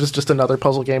is just another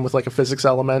puzzle game with like a physics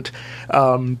element.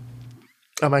 I'm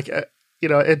like,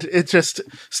 it just,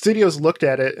 studios looked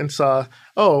at it and saw,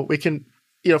 oh, we can,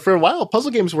 for a while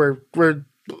puzzle games were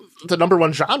the number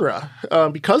one genre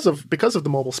because of the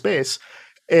mobile space.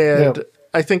 And yeah.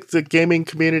 I think the gaming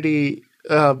community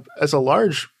as a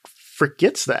large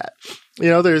forgets that.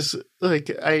 There's like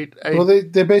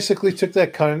they basically took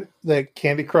that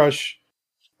Candy Crush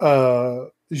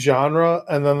genre,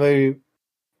 and then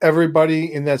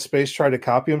everybody in that space tried to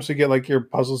copy them. So you get like your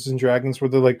Puzzles and Dragons, where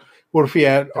they're like, what if we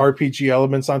add RPG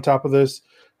elements on top of this?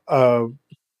 You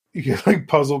get like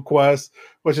Puzzle Quest,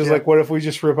 which is like, what if we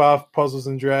just rip off Puzzles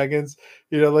and Dragons?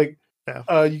 You get like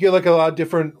a lot of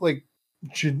different like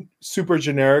super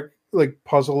generic like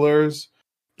puzzlers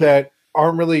that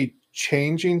aren't really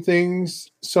changing things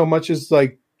so much as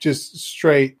like just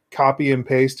straight copy and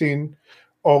pasting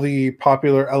all the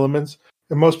popular elements.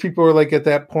 And most people are like at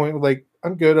that point like,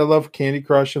 I'm good, I love Candy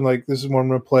Crush, and like this is what I'm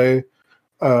gonna play.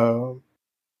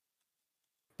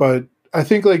 But I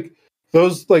think like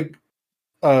those like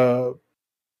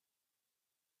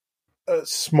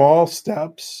small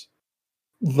steps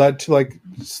led to like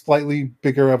slightly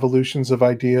bigger evolutions of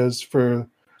ideas for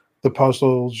the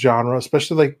puzzle genre,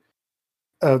 especially like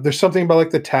there's something about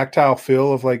like the tactile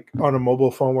feel of like on a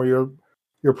mobile phone where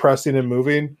you're pressing and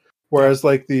moving, whereas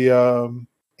like the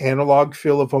analog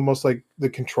feel of almost like the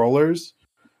controllers,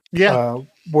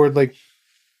 where like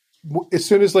as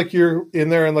soon as like you're in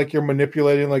there and like you're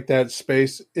manipulating like that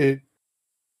space, I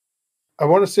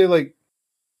want to say like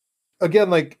again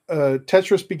like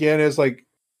Tetris began as like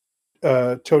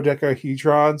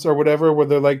dodecahedrons or whatever, where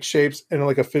they're like shapes in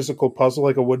like a physical puzzle,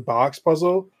 like a wood box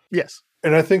puzzle. Yes.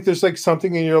 And I think there's like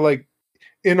something in your like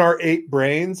in our 8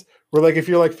 brains where like if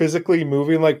you're like physically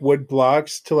moving like wood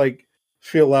blocks to like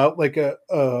fill out like a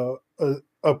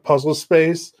puzzle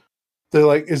space that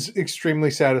like is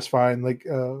extremely satisfying. Like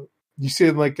you see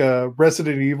in like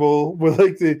Resident Evil with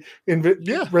like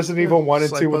Resident Evil 1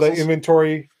 and 2 with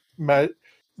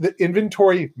the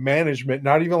inventory management,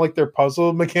 not even like their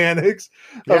puzzle mechanics.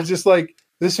 I was just like,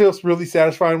 this feels really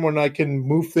satisfying when I can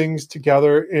move things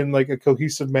together in like a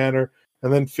cohesive manner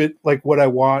and then fit like what I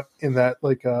want in that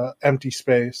like empty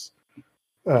space.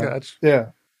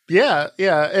 Gotcha. Yeah.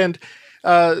 And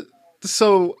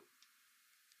so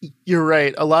you're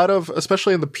right. A lot of,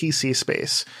 especially in the PC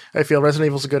space, I feel Resident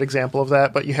Evil is a good example of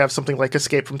that, but you have something like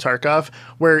Escape from Tarkov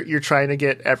where you're trying to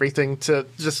get everything to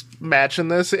just match in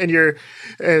this, and you're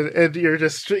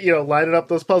just, lining up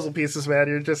those puzzle pieces, man.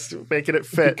 You're just making it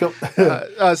fit.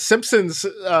 Simpsons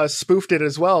spoofed it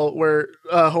as well, where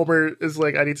Homer is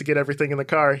like, I need to get everything in the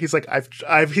car. He's like,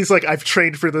 I've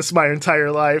trained for this my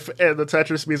entire life, and the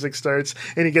Tetris music starts,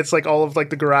 and he gets like all of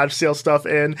like the garage sale stuff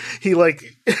in. He like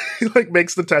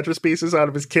makes the Tetris pieces out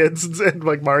of his kids and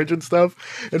like Marge and stuff,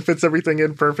 and fits everything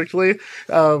in perfectly.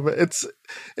 It's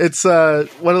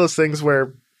one of those things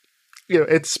where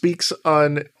it speaks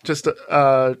on just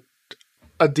a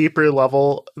deeper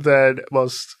level than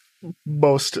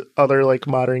most other like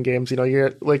modern games.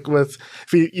 You're like with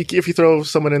if you throw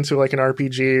someone into like an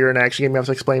RPG or an action game, you have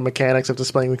to explain mechanics, you have to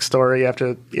explain the story, you have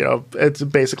to it's a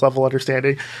basic level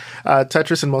understanding.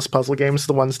 Tetris and most puzzle games,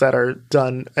 the ones that are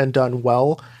done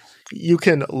well, you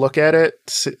can look at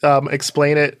it,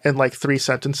 explain it in like 3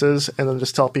 sentences, and then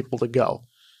just tell people to go.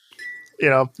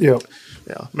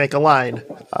 Make a line.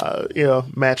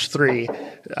 Match 3.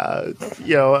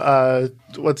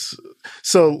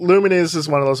 So Lumines is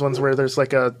one of those ones where there's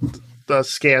like a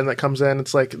scan that comes in.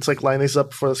 It's like line these up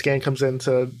before the scan comes in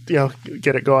to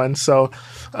get it going. So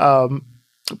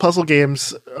puzzle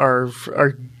games are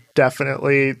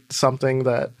definitely something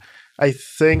that I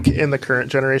think in the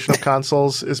current generation of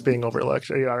consoles is being overlooked.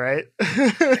 Are you all right?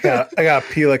 I gotta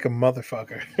pee like a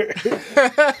motherfucker.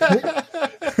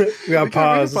 We gotta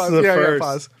pause. This is the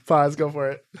first. Pause. Go for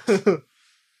it.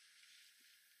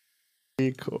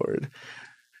 Record.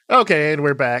 Okay, and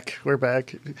we're back.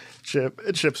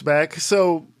 Chip's back.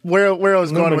 So where I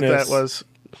was going with that was,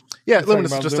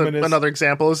 Luminous is just another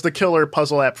example. Is the killer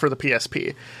puzzle app for the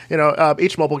PSP.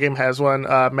 Each mobile game has one.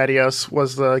 Medios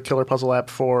was the killer puzzle app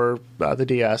for the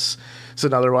DS. It's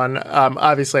another one.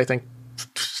 Obviously, I think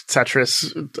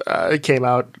Tetris came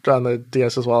out on the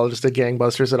DS as well. Just did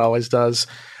gangbusters. It always does.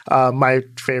 My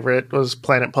favorite was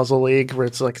Planet Puzzle League, where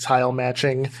it's like tile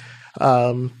matching.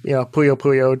 Puyo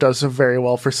Puyo does very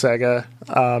well for Sega.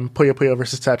 Puyo Puyo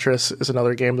versus Tetris is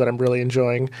another game that I'm really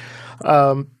enjoying.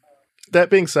 That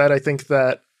being said, I think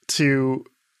that to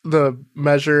the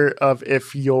measure of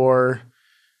if your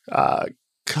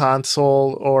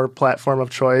console or platform of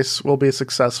choice will be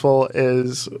successful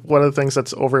is one of the things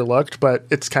that's overlooked, but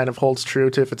it's kind of holds true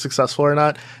to if it's successful or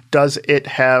not. Does it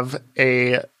have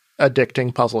a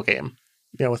addicting puzzle game,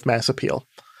 with mass appeal?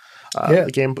 The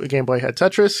Game Boy had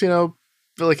Tetris,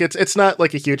 like it's not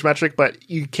like a huge metric, but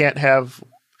you can't have,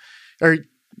 or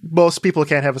most people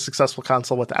can't have a successful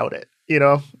console without it.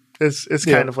 It's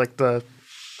kind of like the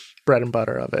bread and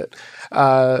butter of it.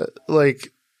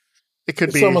 It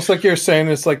could be. It's almost like you're saying.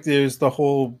 It's like there's the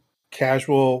whole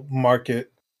casual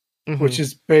market, which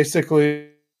is basically.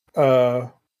 I'm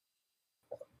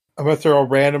gonna throw a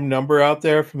random number out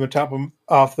there from the top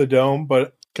off the dome,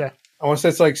 but okay. I want to say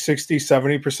it's like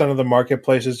 60-70% of the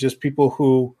marketplace is just people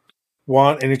who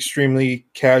want an extremely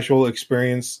casual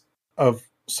experience of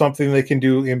something they can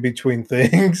do in between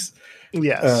things.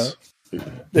 Yes.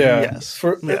 Yes.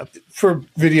 For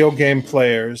video game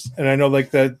players. And I know like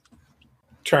that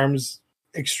term's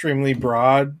extremely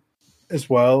broad as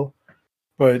well.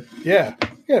 But yeah,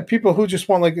 people who just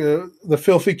want like the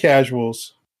filthy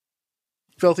casuals.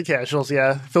 Filthy casuals,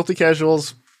 yeah. Filthy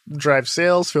casuals drive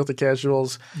sales. Filthy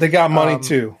casuals, they got money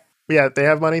too. Yeah, they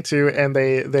have money too, and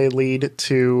they lead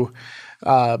to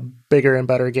bigger and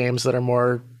better games that are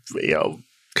more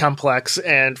complex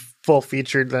and full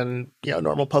featured than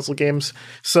normal puzzle games.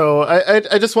 So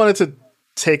I just wanted to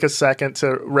take a second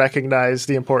to recognize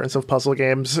the importance of puzzle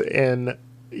games in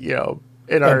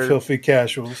our filthy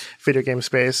casuals video game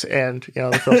space, and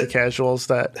the filthy casuals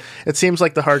that it seems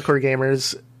like the hardcore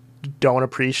gamers don't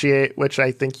appreciate, which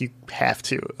I think you have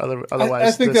to. Otherwise,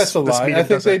 I think that's a lie. I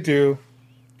think they do.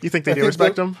 You think they do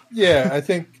respect them? Yeah, I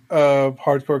think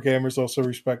hardcore gamers also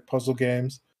respect puzzle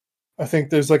games. I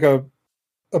think there's like a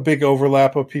big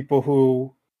overlap of people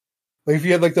who, like, if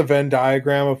you had like the Venn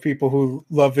diagram of people who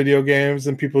love video games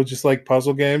and people who just like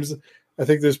puzzle games, I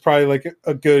think there's probably like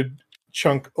a good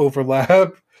chunk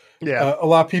overlap. Yeah, a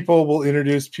lot of people will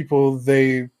introduce people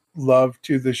they love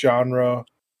to the genre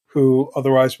who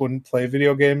otherwise wouldn't play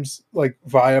video games, like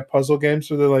via puzzle games.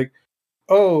 So they're like,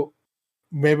 oh,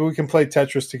 maybe we can play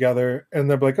Tetris together. And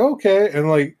they're like, okay. And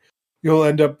like, you'll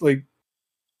end up like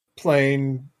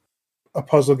playing a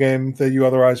puzzle game that you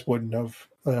otherwise wouldn't have.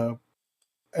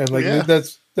 And like,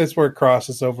 that's where it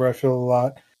crosses over. I feel a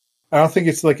lot. I don't think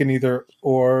it's like an either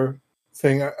or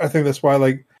thing. I think that's why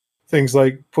like things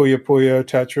like Puyo Puyo,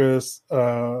 Tetris,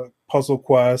 Puzzle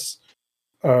Quest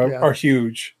are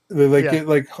huge. They get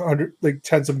like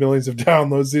tens of millions of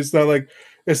downloads.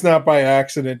 It's not by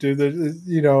accident, dude.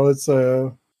 It's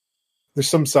there's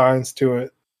some science to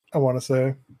it, I want to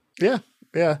say.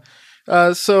 Yeah.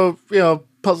 So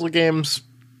puzzle games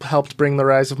helped bring the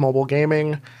rise of mobile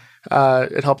gaming.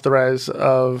 It helped the rise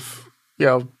of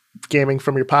gaming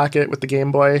from your pocket with the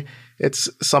Game Boy. It's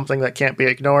something that can't be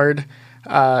ignored.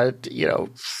 If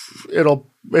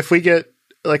we get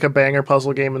like a banger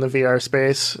puzzle game in the VR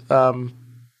space,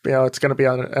 it's going to be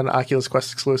on an Oculus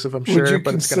Quest exclusive, I'm sure.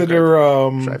 But it's going to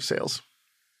drive sales.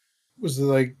 Was it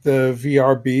like the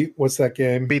VR Beat? What's that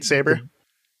game? Beat Saber.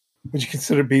 Would you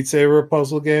consider Beat Saber a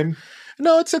puzzle game?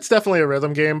 No, it's definitely a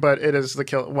rhythm game, but it is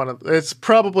it's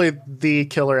probably the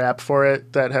killer app for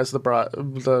it that has the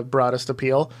broadest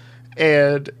appeal,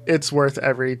 and it's worth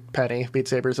every penny. Beat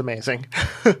Saber is amazing.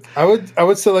 I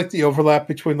would say like the overlap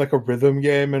between like a rhythm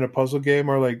game and a puzzle game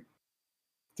are like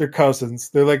they're cousins.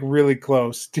 They're like really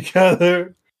close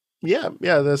together. Yeah.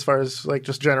 As far as like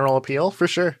just general appeal, for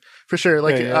sure.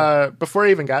 Like before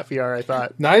I even got VR, I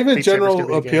thought not even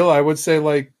general appeal. I would say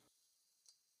like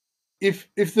if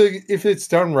it's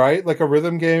done right, like a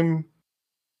rhythm game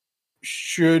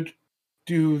should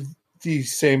do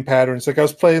these same patterns. Like I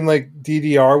was playing like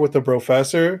DDR with the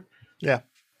professor. Yeah.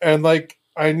 And like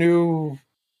I knew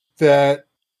that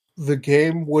the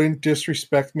game wouldn't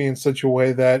disrespect me in such a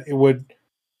way that it would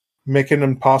make an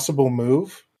impossible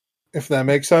move, if that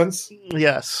makes sense.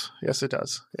 Yes, it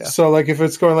does. Yeah. So like if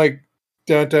it's going like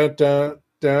da da da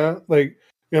da, like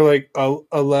like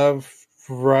a left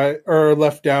right or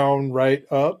left down right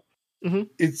up, Mm-hmm.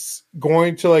 it's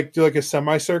going to like do like a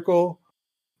semicircle,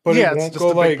 but Yeah, it it's won't just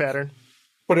go a big like, pattern.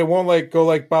 but it won't like go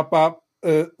like bop bop.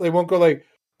 It won't go like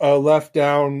left,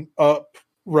 down, up,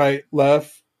 right,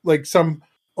 left, like some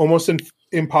almost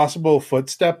impossible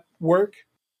footstep work.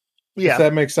 If Yeah.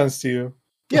 that makes sense to you.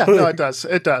 Yeah, no, it does.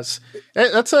 It does.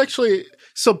 That's actually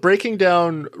so breaking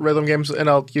down rhythm games, and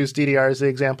I'll use DDR as the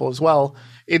example as well.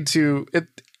 Into it,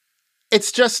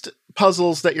 it's just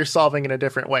puzzles that you're solving in a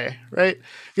different way, right?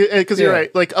 Because you're Yeah.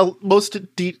 right. Like most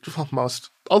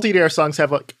all DDR songs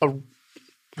have like a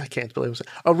I can't believe it,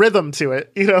 a rhythm to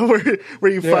it, you know,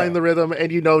 where you find the rhythm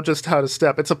and you know just how to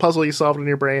step. It's a puzzle you solve in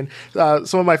your brain.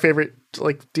 Some of my favorite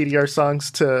like DDR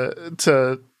songs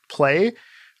to play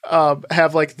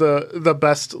have like the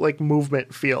best like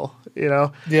movement feel, you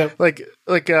know. Yep. Like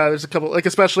there's a couple, like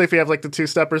especially if you have like the two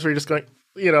steppers where you're just going,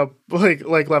 you know,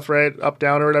 like left, right, up,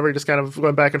 down or whatever, you're just kind of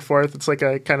going back and forth. It's like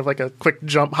a kind of like a quick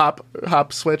jump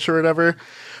hop switch or whatever.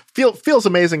 Feels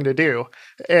amazing to do.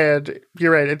 And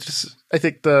you're right, it's just, I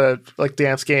think the like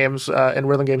dance games and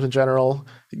rhythm games in general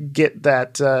get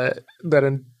that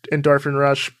endorphin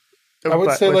rush. I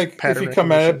would say like if you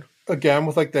come at recognition. it again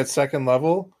with like that second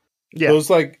level, Yeah. those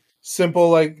like simple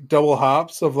like double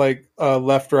hops of like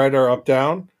left, right, or up,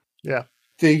 down. Yeah.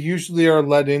 They usually are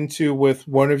led into with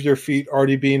one of your feet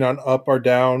already being on up or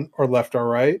down or left or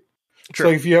right. True. So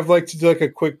like, if you have like to do like a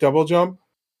quick double jump,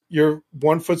 your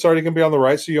one foot's already going to be on the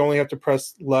right, so you only have to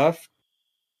press left.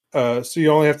 So you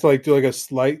only have to like do like a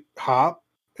slight hop,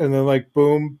 and then like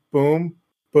boom, boom,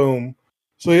 boom.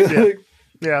 So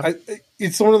Yeah.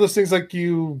 It's one of those things like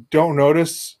you don't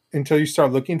notice until you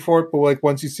start looking for it, but like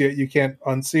once you see it, you can't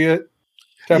unsee it.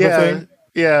 Type of thing.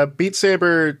 Yeah, Beat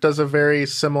Saber does a very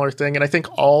similar thing, and I think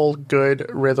all good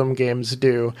rhythm games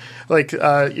do. Like,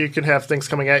 you can have things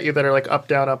coming at you that are like up,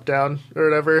 down, or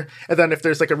whatever, and then if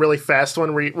there's like a really fast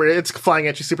one where it's flying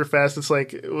at you super fast, it's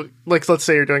like let's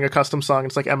say you're doing a custom song,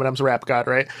 it's like Eminem's Rap God,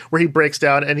 right? Where he breaks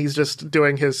down and he's just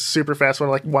doing his super fast one,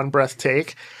 like one breath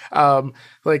take.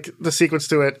 Like the sequence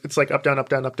to it, it's like up, down,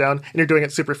 and you're doing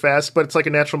it super fast, but it's like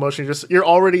a natural motion. You're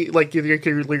already like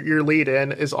your lead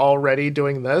in is already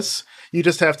doing this. You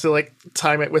just have to like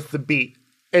time it with the beat.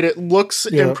 And it looks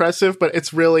impressive, but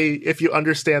it's really, if you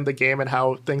understand the game and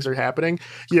how things are happening,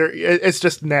 it's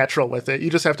just natural with it. You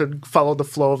just have to follow the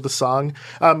flow of the song.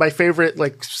 My favorite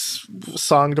like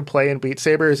song to play in Beat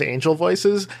Saber is Angel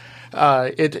Voices.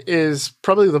 It is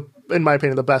probably in my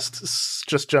opinion, the best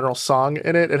just general song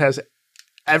in it. It has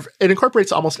it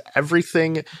incorporates almost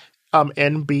everything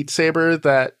in Beat Saber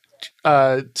that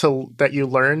you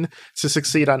learn to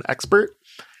succeed on expert.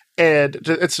 And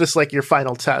it's just like your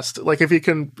final test. Like if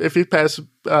you pass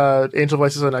Angel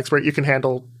Voices on expert, you can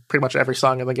handle pretty much every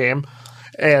song in the game.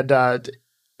 And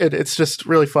it's just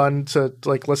really fun to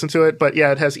like listen to it. But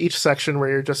yeah, it has each section where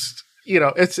you're just, you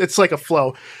know, it's like a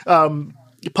flow.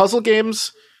 Puzzle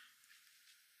games,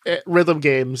 rhythm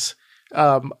games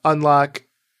unlock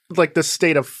like the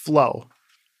state of flow.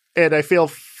 And I feel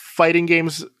fighting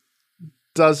games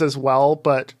does as well,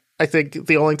 but I think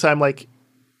the only time like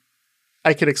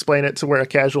I could explain it to where a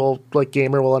casual like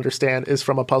gamer will understand is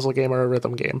from a puzzle game or a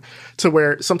rhythm game, to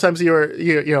where sometimes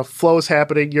you know flow is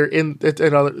happening, you're in it,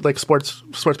 and other like sports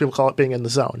people call it being in the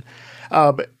zone.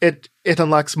 It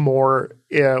unlocks more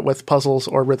with puzzles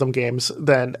or rhythm games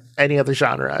than any other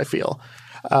genre, I feel.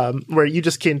 Where you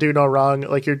just can't do no wrong,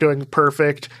 like you're doing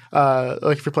perfect.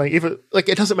 Like if you're playing, even like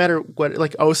it doesn't matter what,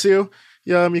 like Osu,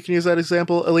 you can use that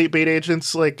example. Elite Beat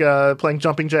Agents, like playing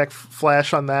Jumping Jack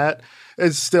Flash on that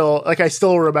is still like I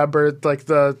still remember like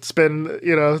the spin,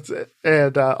 you know,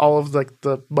 and all of like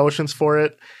the motions for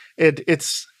it.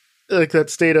 It's like that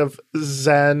state of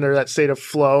zen or that state of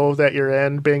flow that you're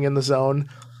in, being in the zone,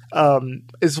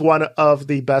 is one of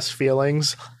the best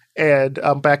feelings. And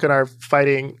back in our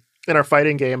fighting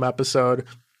game episode,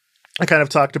 I kind of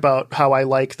talked about how I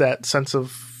like that sense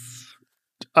of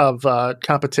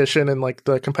competition and like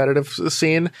the competitive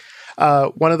scene.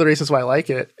 One of the reasons why I like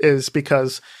it is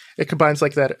because it combines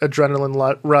like that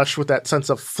adrenaline rush with that sense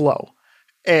of flow,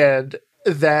 and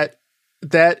that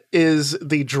is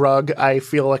the drug I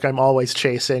feel like I'm always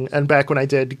chasing. And back when I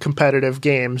did competitive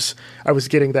games, I was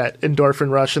getting that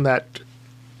endorphin rush and that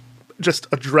just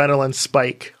adrenaline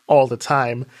spike all the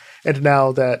time. And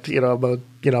now that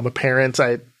I'm a parent,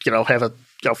 I have a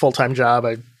full-time job,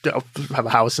 I have a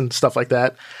house and stuff like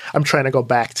that, I'm trying to go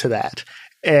back to that.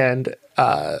 And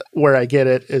where I get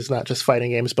it is not just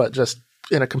fighting games, but just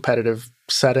in a competitive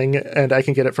setting. And I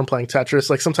can get it from playing Tetris.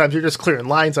 Like sometimes you're just clearing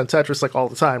lines on Tetris like all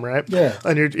the time, right? Yeah.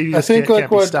 And you just can't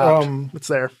be stopped. It's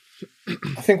there.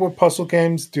 I think what puzzle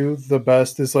games do the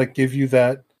best is like give you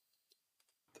that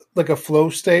like a flow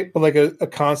state, but like a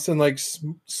constant like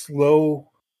slow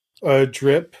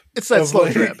drip. It's that slow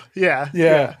like, drip.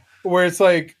 Yeah. Where it's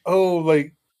like, oh,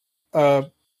 like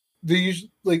they use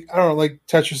like I don't know, like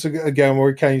Tetris again.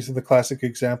 We're kind of using the classic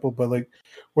example, but like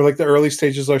where like the early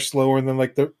stages are slower and then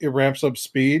like it ramps up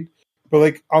speed. But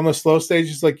like on the slow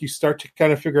stages, like you start to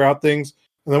kind of figure out things,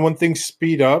 and then when things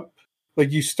speed up,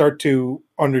 like you start to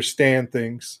understand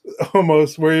things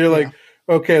almost. Where you're like,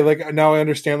 okay, like now I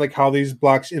understand like how these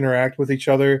blocks interact with each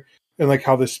other and like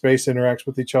how this space interacts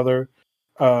with each other,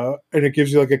 and it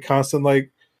gives you like a constant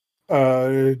like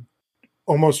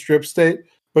almost drip state.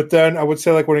 But then I would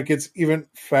say like when it gets even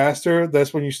faster,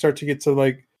 that's when you start to get to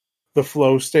like the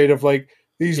flow state of like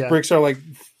these bricks are like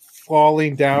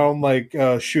falling down like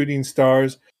shooting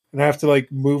stars, and I have to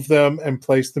like move them and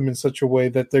place them in such a way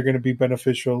that they're going to be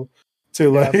beneficial to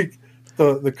like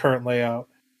the current layout.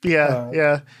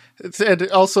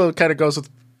 It also kind of goes with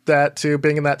that too,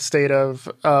 being in that state of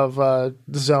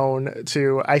zone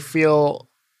too. I feel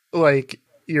like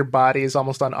your body is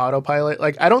almost on autopilot.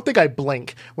 Like I don't think I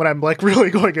blink when I'm like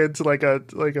really going into like a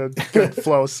good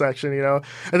flow section, you know.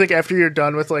 I think after you're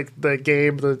done with like the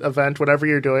game, the event, whatever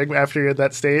you're doing, after you're in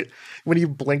that state, when you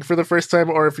blink for the first time,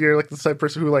 or if you're like the type of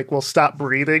person who like will stop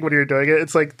breathing when you're doing it,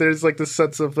 it's like there's like this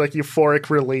sense of like euphoric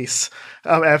release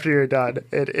after you're done.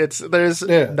 There's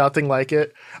nothing like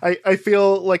it. I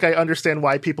feel like I understand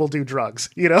why people do drugs,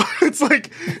 you know. it's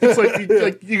like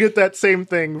you get that same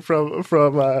thing from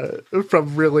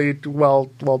really well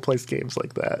placed games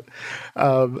like that.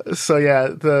 So yeah,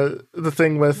 the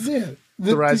thing with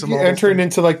the rise of mobile entering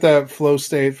into like that flow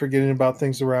state, forgetting about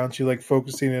things around you, like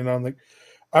focusing in on like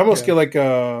I almost get like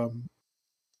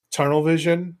tunnel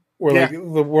vision where like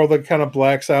the world like kind of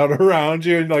blacks out around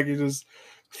you and like you just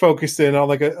focused in on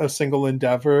like a single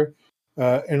endeavor,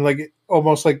 and like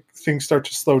almost like things start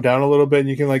to slow down a little bit and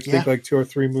you can like think like 2 or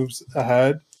 3 moves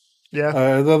ahead.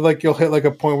 Then like you'll hit like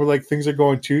a point where like things are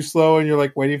going too slow and you're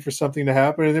like waiting for something to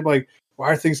happen and they're like,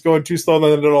 why are things going too slow? And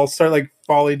then it'll all start like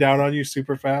falling down on you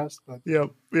super fast. But, there's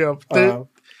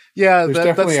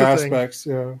definitely that's aspects.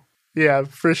 Yeah,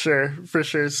 for sure.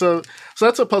 So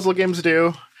that's what puzzle games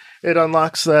do. It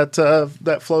unlocks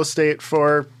that flow state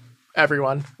for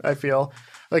everyone. I feel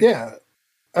like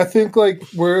I think like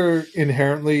we're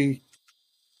inherently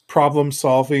problem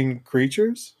solving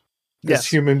creatures as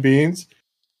human beings.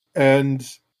 And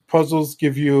puzzles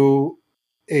give you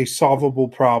a solvable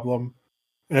problem.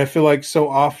 And I feel like so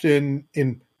often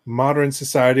in modern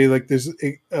society, like there's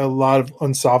a lot of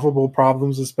unsolvable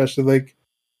problems, especially like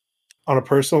on a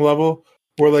personal level,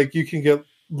 where like you can get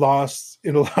lost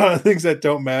in a lot of things that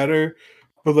don't matter.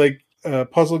 But like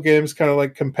puzzle games kind of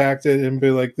like compact it and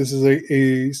be like, this is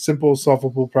a simple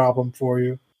solvable problem for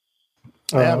you.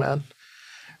 Man.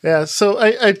 Yeah, so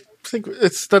I think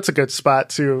that's a good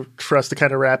spot for us to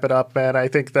kind of wrap it up, man. I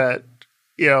think that,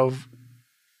 you know,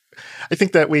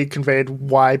 we conveyed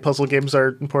why puzzle games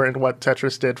are important, what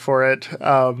Tetris did for it.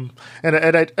 And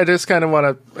I just kind of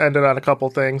want to end it on a couple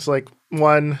things. Like,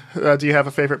 one, do you have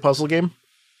a favorite puzzle game?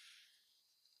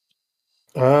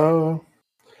 I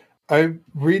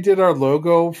redid our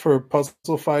logo for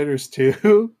Puzzle Fighters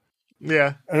 2.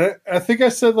 Yeah. And I think I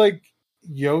said like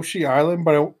Yoshi Island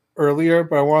earlier,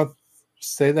 but I want to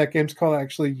say that game's called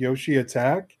actually Yoshi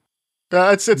Attack.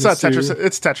 It's not Tetris.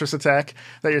 It's Tetris Attack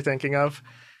that you're thinking of.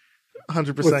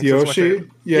 100%. With Yoshi?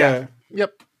 Yeah.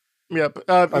 Yep.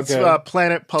 It's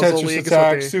Planet Puzzle Tetris League.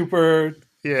 Attack, Super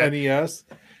NES.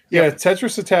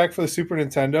 Tetris Attack for the Super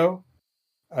Nintendo.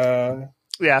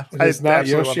 It's not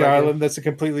Yoshi Island. That's a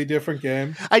completely different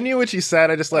game. I knew what you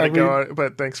said. I just let it go.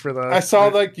 But thanks for the. I saw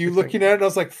like you looking at it. And I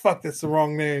was like, "Fuck, that's the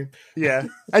wrong name." Yeah,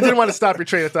 I didn't want to stop your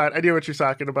train of thought. I knew what you're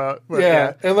talking about.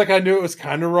 But and like I knew it was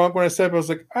kind of wrong when I said it. But I was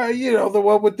like, the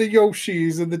one with the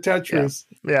Yoshis and the Tetris.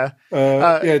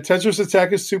 Tetris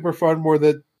Attack is super fun. Where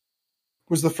that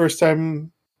was the first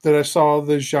time that I saw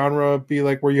the genre be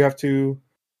like where you have to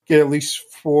get at least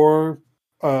 4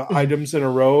 items in a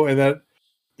row, and that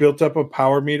built up a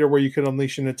power meter where you could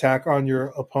unleash an attack on your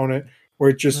opponent where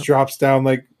it just drops down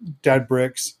like dead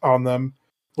bricks on them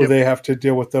where they have to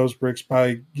deal with those bricks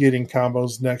by getting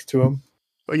combos next to them.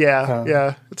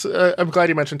 It's I'm glad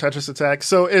you mentioned Tetris Attack.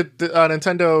 So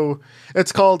Nintendo,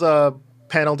 it's called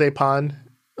Panel de Pon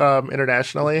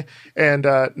internationally, and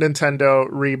Nintendo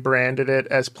rebranded it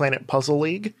as Planet Puzzle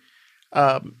League.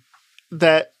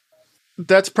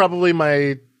 That's probably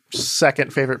my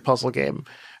second favorite puzzle game,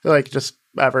 like just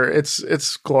ever.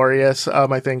 It's glorious.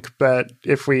 I think that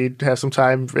if we have some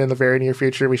time in the very near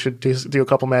future, we should do a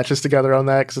couple matches together on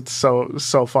that because it's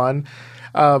so fun.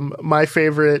 My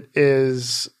favorite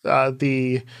is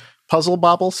the Puzzle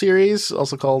Bobble series,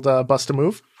 also called Bust a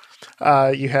Move.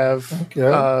 You have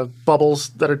Okay. bubbles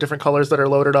that are different colors that are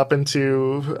loaded up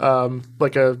into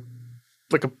like a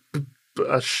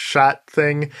shot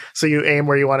thing. So you aim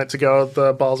where you want it to go.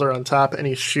 The balls are on top, and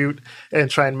you shoot and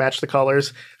try and match the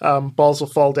colors. Balls will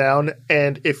fall down,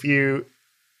 and if you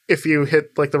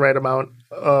hit like the right amount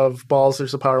of balls,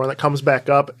 there's a power one that comes back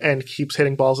up and keeps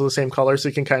hitting balls of the same color, so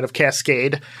you can kind of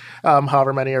cascade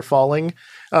however many are falling.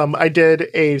 I did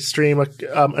a stream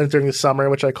during the summer,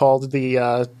 which I called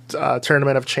the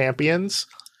Tournament of Champions,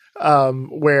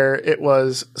 where it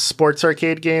was sports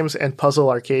arcade games and puzzle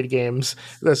arcade games.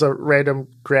 There's a random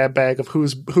grab bag of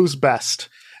who's best.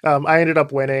 I ended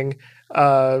up winning.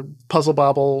 Puzzle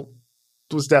Bobble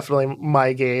was definitely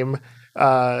my game,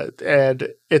 and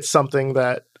it's something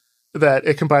that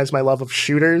it combines my love of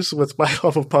shooters with my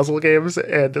love of puzzle games,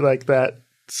 and like that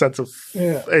sense of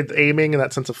aiming and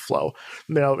that sense of flow.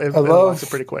 You know, it locks it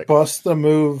pretty quick. Bust a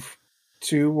Move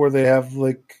too, where they have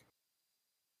like,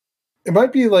 it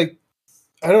might be like,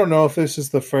 I don't know if this is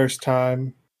the first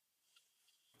time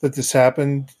that this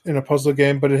happened in a puzzle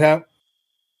game, but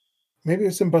maybe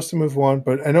it's in Bust a Move 1,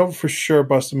 but I know for sure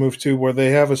Bust a Move 2, where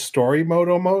they have a story mode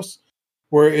almost,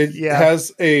 where it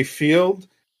has a field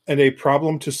and a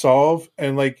problem to solve,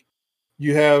 and like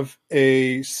you have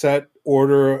a set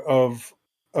order of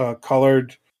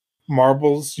colored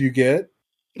marbles you get,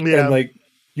 and like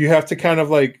you have to kind of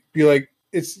like be like,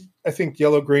 it's, I think,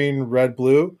 yellow, green, red,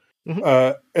 blue,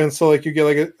 and so like you get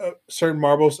like a certain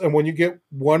marbles, and when you get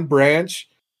one branch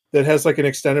that has like an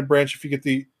extended branch, if you get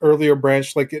the earlier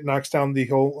branch, like it knocks down the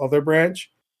whole other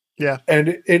branch,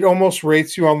 and it almost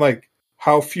rates you on like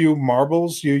how few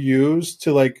marbles you use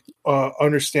to like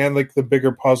understand like the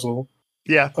bigger puzzle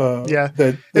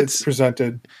that's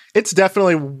presented. It's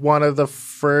definitely one of the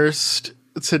first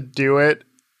to do it.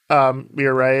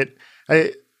 You're right.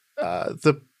 I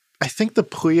think the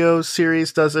Puyo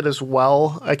series does it as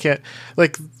well. I can't,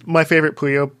 like, my favorite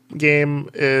Puyo game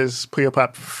is Puyo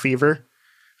Pop Fever,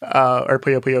 or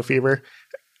Puyo Puyo Fever,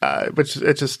 which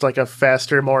it's just like a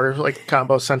faster, more like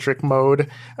combo centric mode.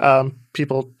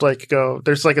 People like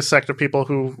there's like a sect of people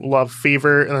who love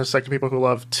Fever, and there's a sect of people who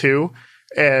love 2,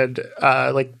 and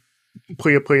like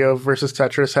Puyo Puyo versus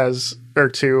Tetris has, or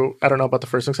 2, I don't know about the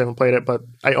first one because I haven't played it, but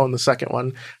I own the second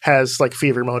one, has like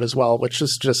Fever mode as well, which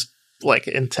is just like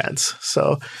intense.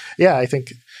 So yeah, I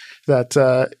think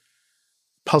that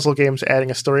puzzle games adding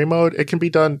a story mode, it can be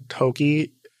done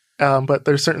hokey, but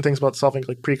there's certain things about solving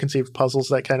like preconceived puzzles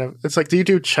that kind of, it's like, do you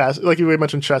do chess? Like you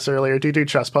mentioned chess earlier. Do you do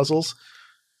chess puzzles?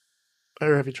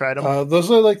 Or have you tried them?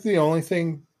 Those are like the only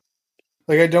thing.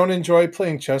 Like, I don't enjoy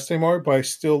playing chess anymore, but I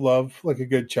still love like a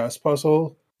good chess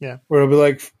puzzle. Yeah. Where it'll be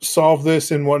like, solve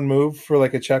this in one move for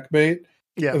like a checkmate.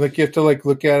 Yeah. And like you have to like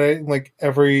look at it, and like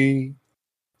every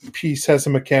piece has a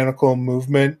mechanical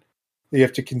movement that you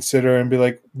have to consider and be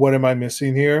like, what am I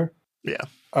missing here? Yeah.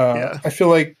 I feel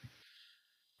like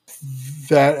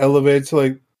that elevates,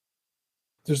 like,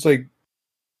 there's like,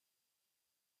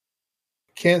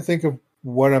 can't think of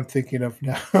what I'm thinking of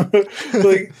now.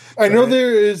 Like, I know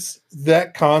there is,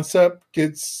 that concept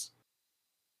gets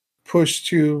pushed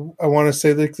to, I want to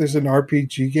say like there's an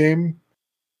RPG game,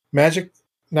 Magic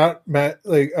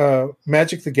the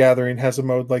Gathering has a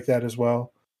mode like that as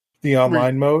well, the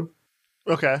online mode.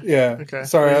 Okay. Yeah. Okay.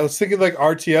 Sorry, I was thinking like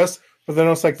RTS, but then I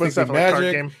was like thinking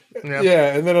Magic. Game.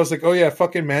 Yeah, and then I was like, oh yeah,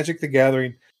 fucking Magic the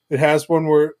Gathering. It has one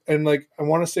where, and like I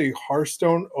want to say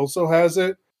Hearthstone also has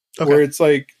it, where it's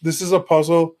like, this is a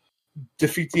puzzle,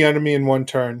 defeat the enemy in one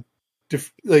turn,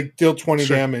 like deal 20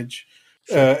 damage,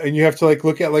 and you have to like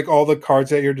look at like all the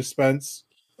cards at your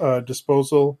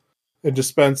disposal, and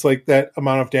dispense like that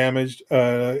amount of damage,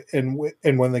 and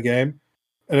win the game.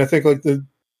 And I think like the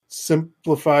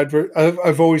simplified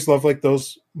I've always loved like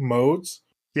those modes,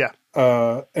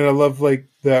 and I love like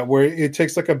that where it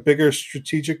takes like a bigger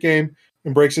strategic game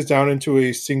and breaks it down into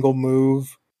a single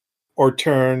move or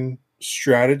turn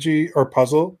strategy or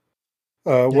puzzle,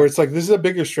 where it's like, this is a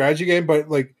bigger strategy game, but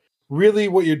like really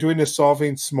what you're doing is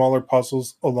solving smaller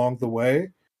puzzles along the way.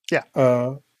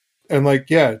 And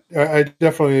like, I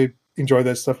definitely enjoy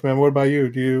that stuff, man. What about you?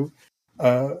 Do you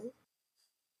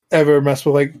ever mess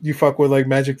with like, you fuck with like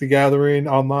Magic the Gathering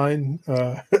online?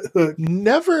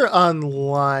 Never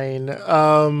online.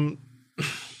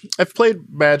 I've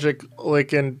played Magic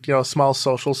like in a small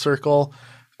social circle.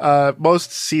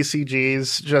 Most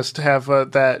CCGs just have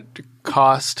that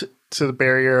cost to the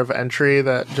barrier of entry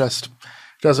that just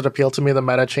doesn't appeal to me. The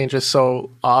meta changes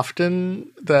so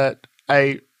often that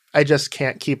I just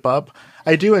can't keep up.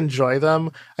 I do enjoy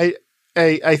them. I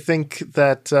think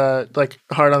that like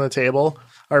Hard on the Table,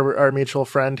 our mutual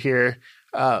friend here,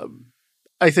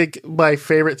 I think my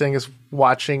favorite thing is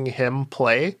watching him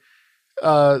play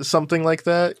something like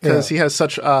that, because he has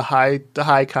such a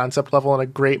high concept level and a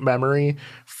great memory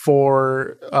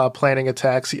for planning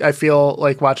attacks. I feel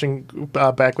like watching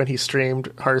back when he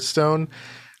streamed Hearthstone,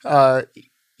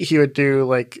 he would do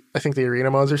like, I think the arena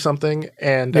modes or something,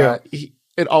 and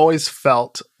it always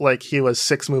felt like he was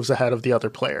 6 moves ahead of the other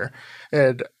player.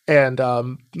 And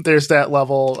there's that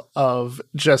level of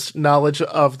just knowledge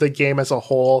of the game as a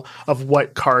whole, of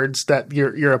what cards that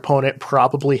your opponent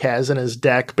probably has in his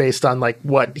deck based on like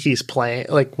what he's playing,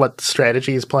 like what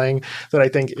strategy he's playing, that I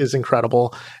think is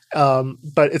incredible.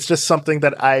 But it's just something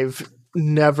that I've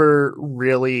never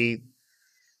really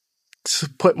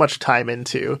put much time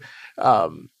into.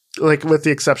 Like with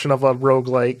the exception of a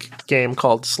roguelike game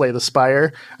called Slay the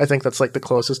Spire. I think that's like the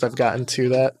closest I've gotten to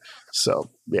that. So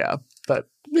yeah, but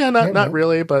yeah, not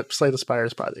really, but Slay the Spire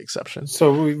is probably the exception.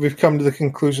 So we've come to the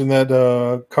conclusion that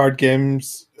card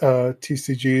games,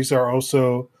 TCGs, are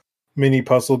also mini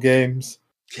puzzle games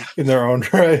in their own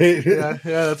right. yeah,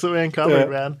 that's what we uncovered,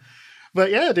 man.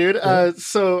 But yeah, dude.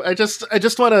 So I just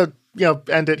want to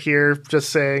end it here, just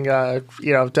saying,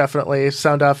 definitely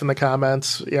sound off in the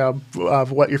comments,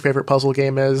 of what your favorite puzzle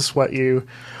game is, what you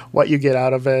get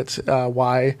out of it,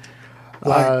 why.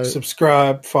 Like,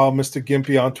 subscribe, follow Mr.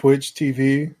 Gimpy on Twitch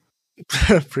TV.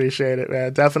 Appreciate it,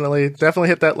 man. Definitely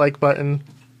hit that like button.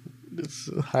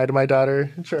 Hi to my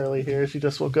daughter Charlie here. She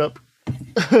just woke up.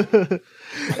 and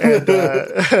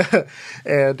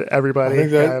and everybody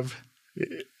have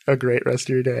a great rest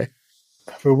of your day.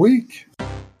 Have a week.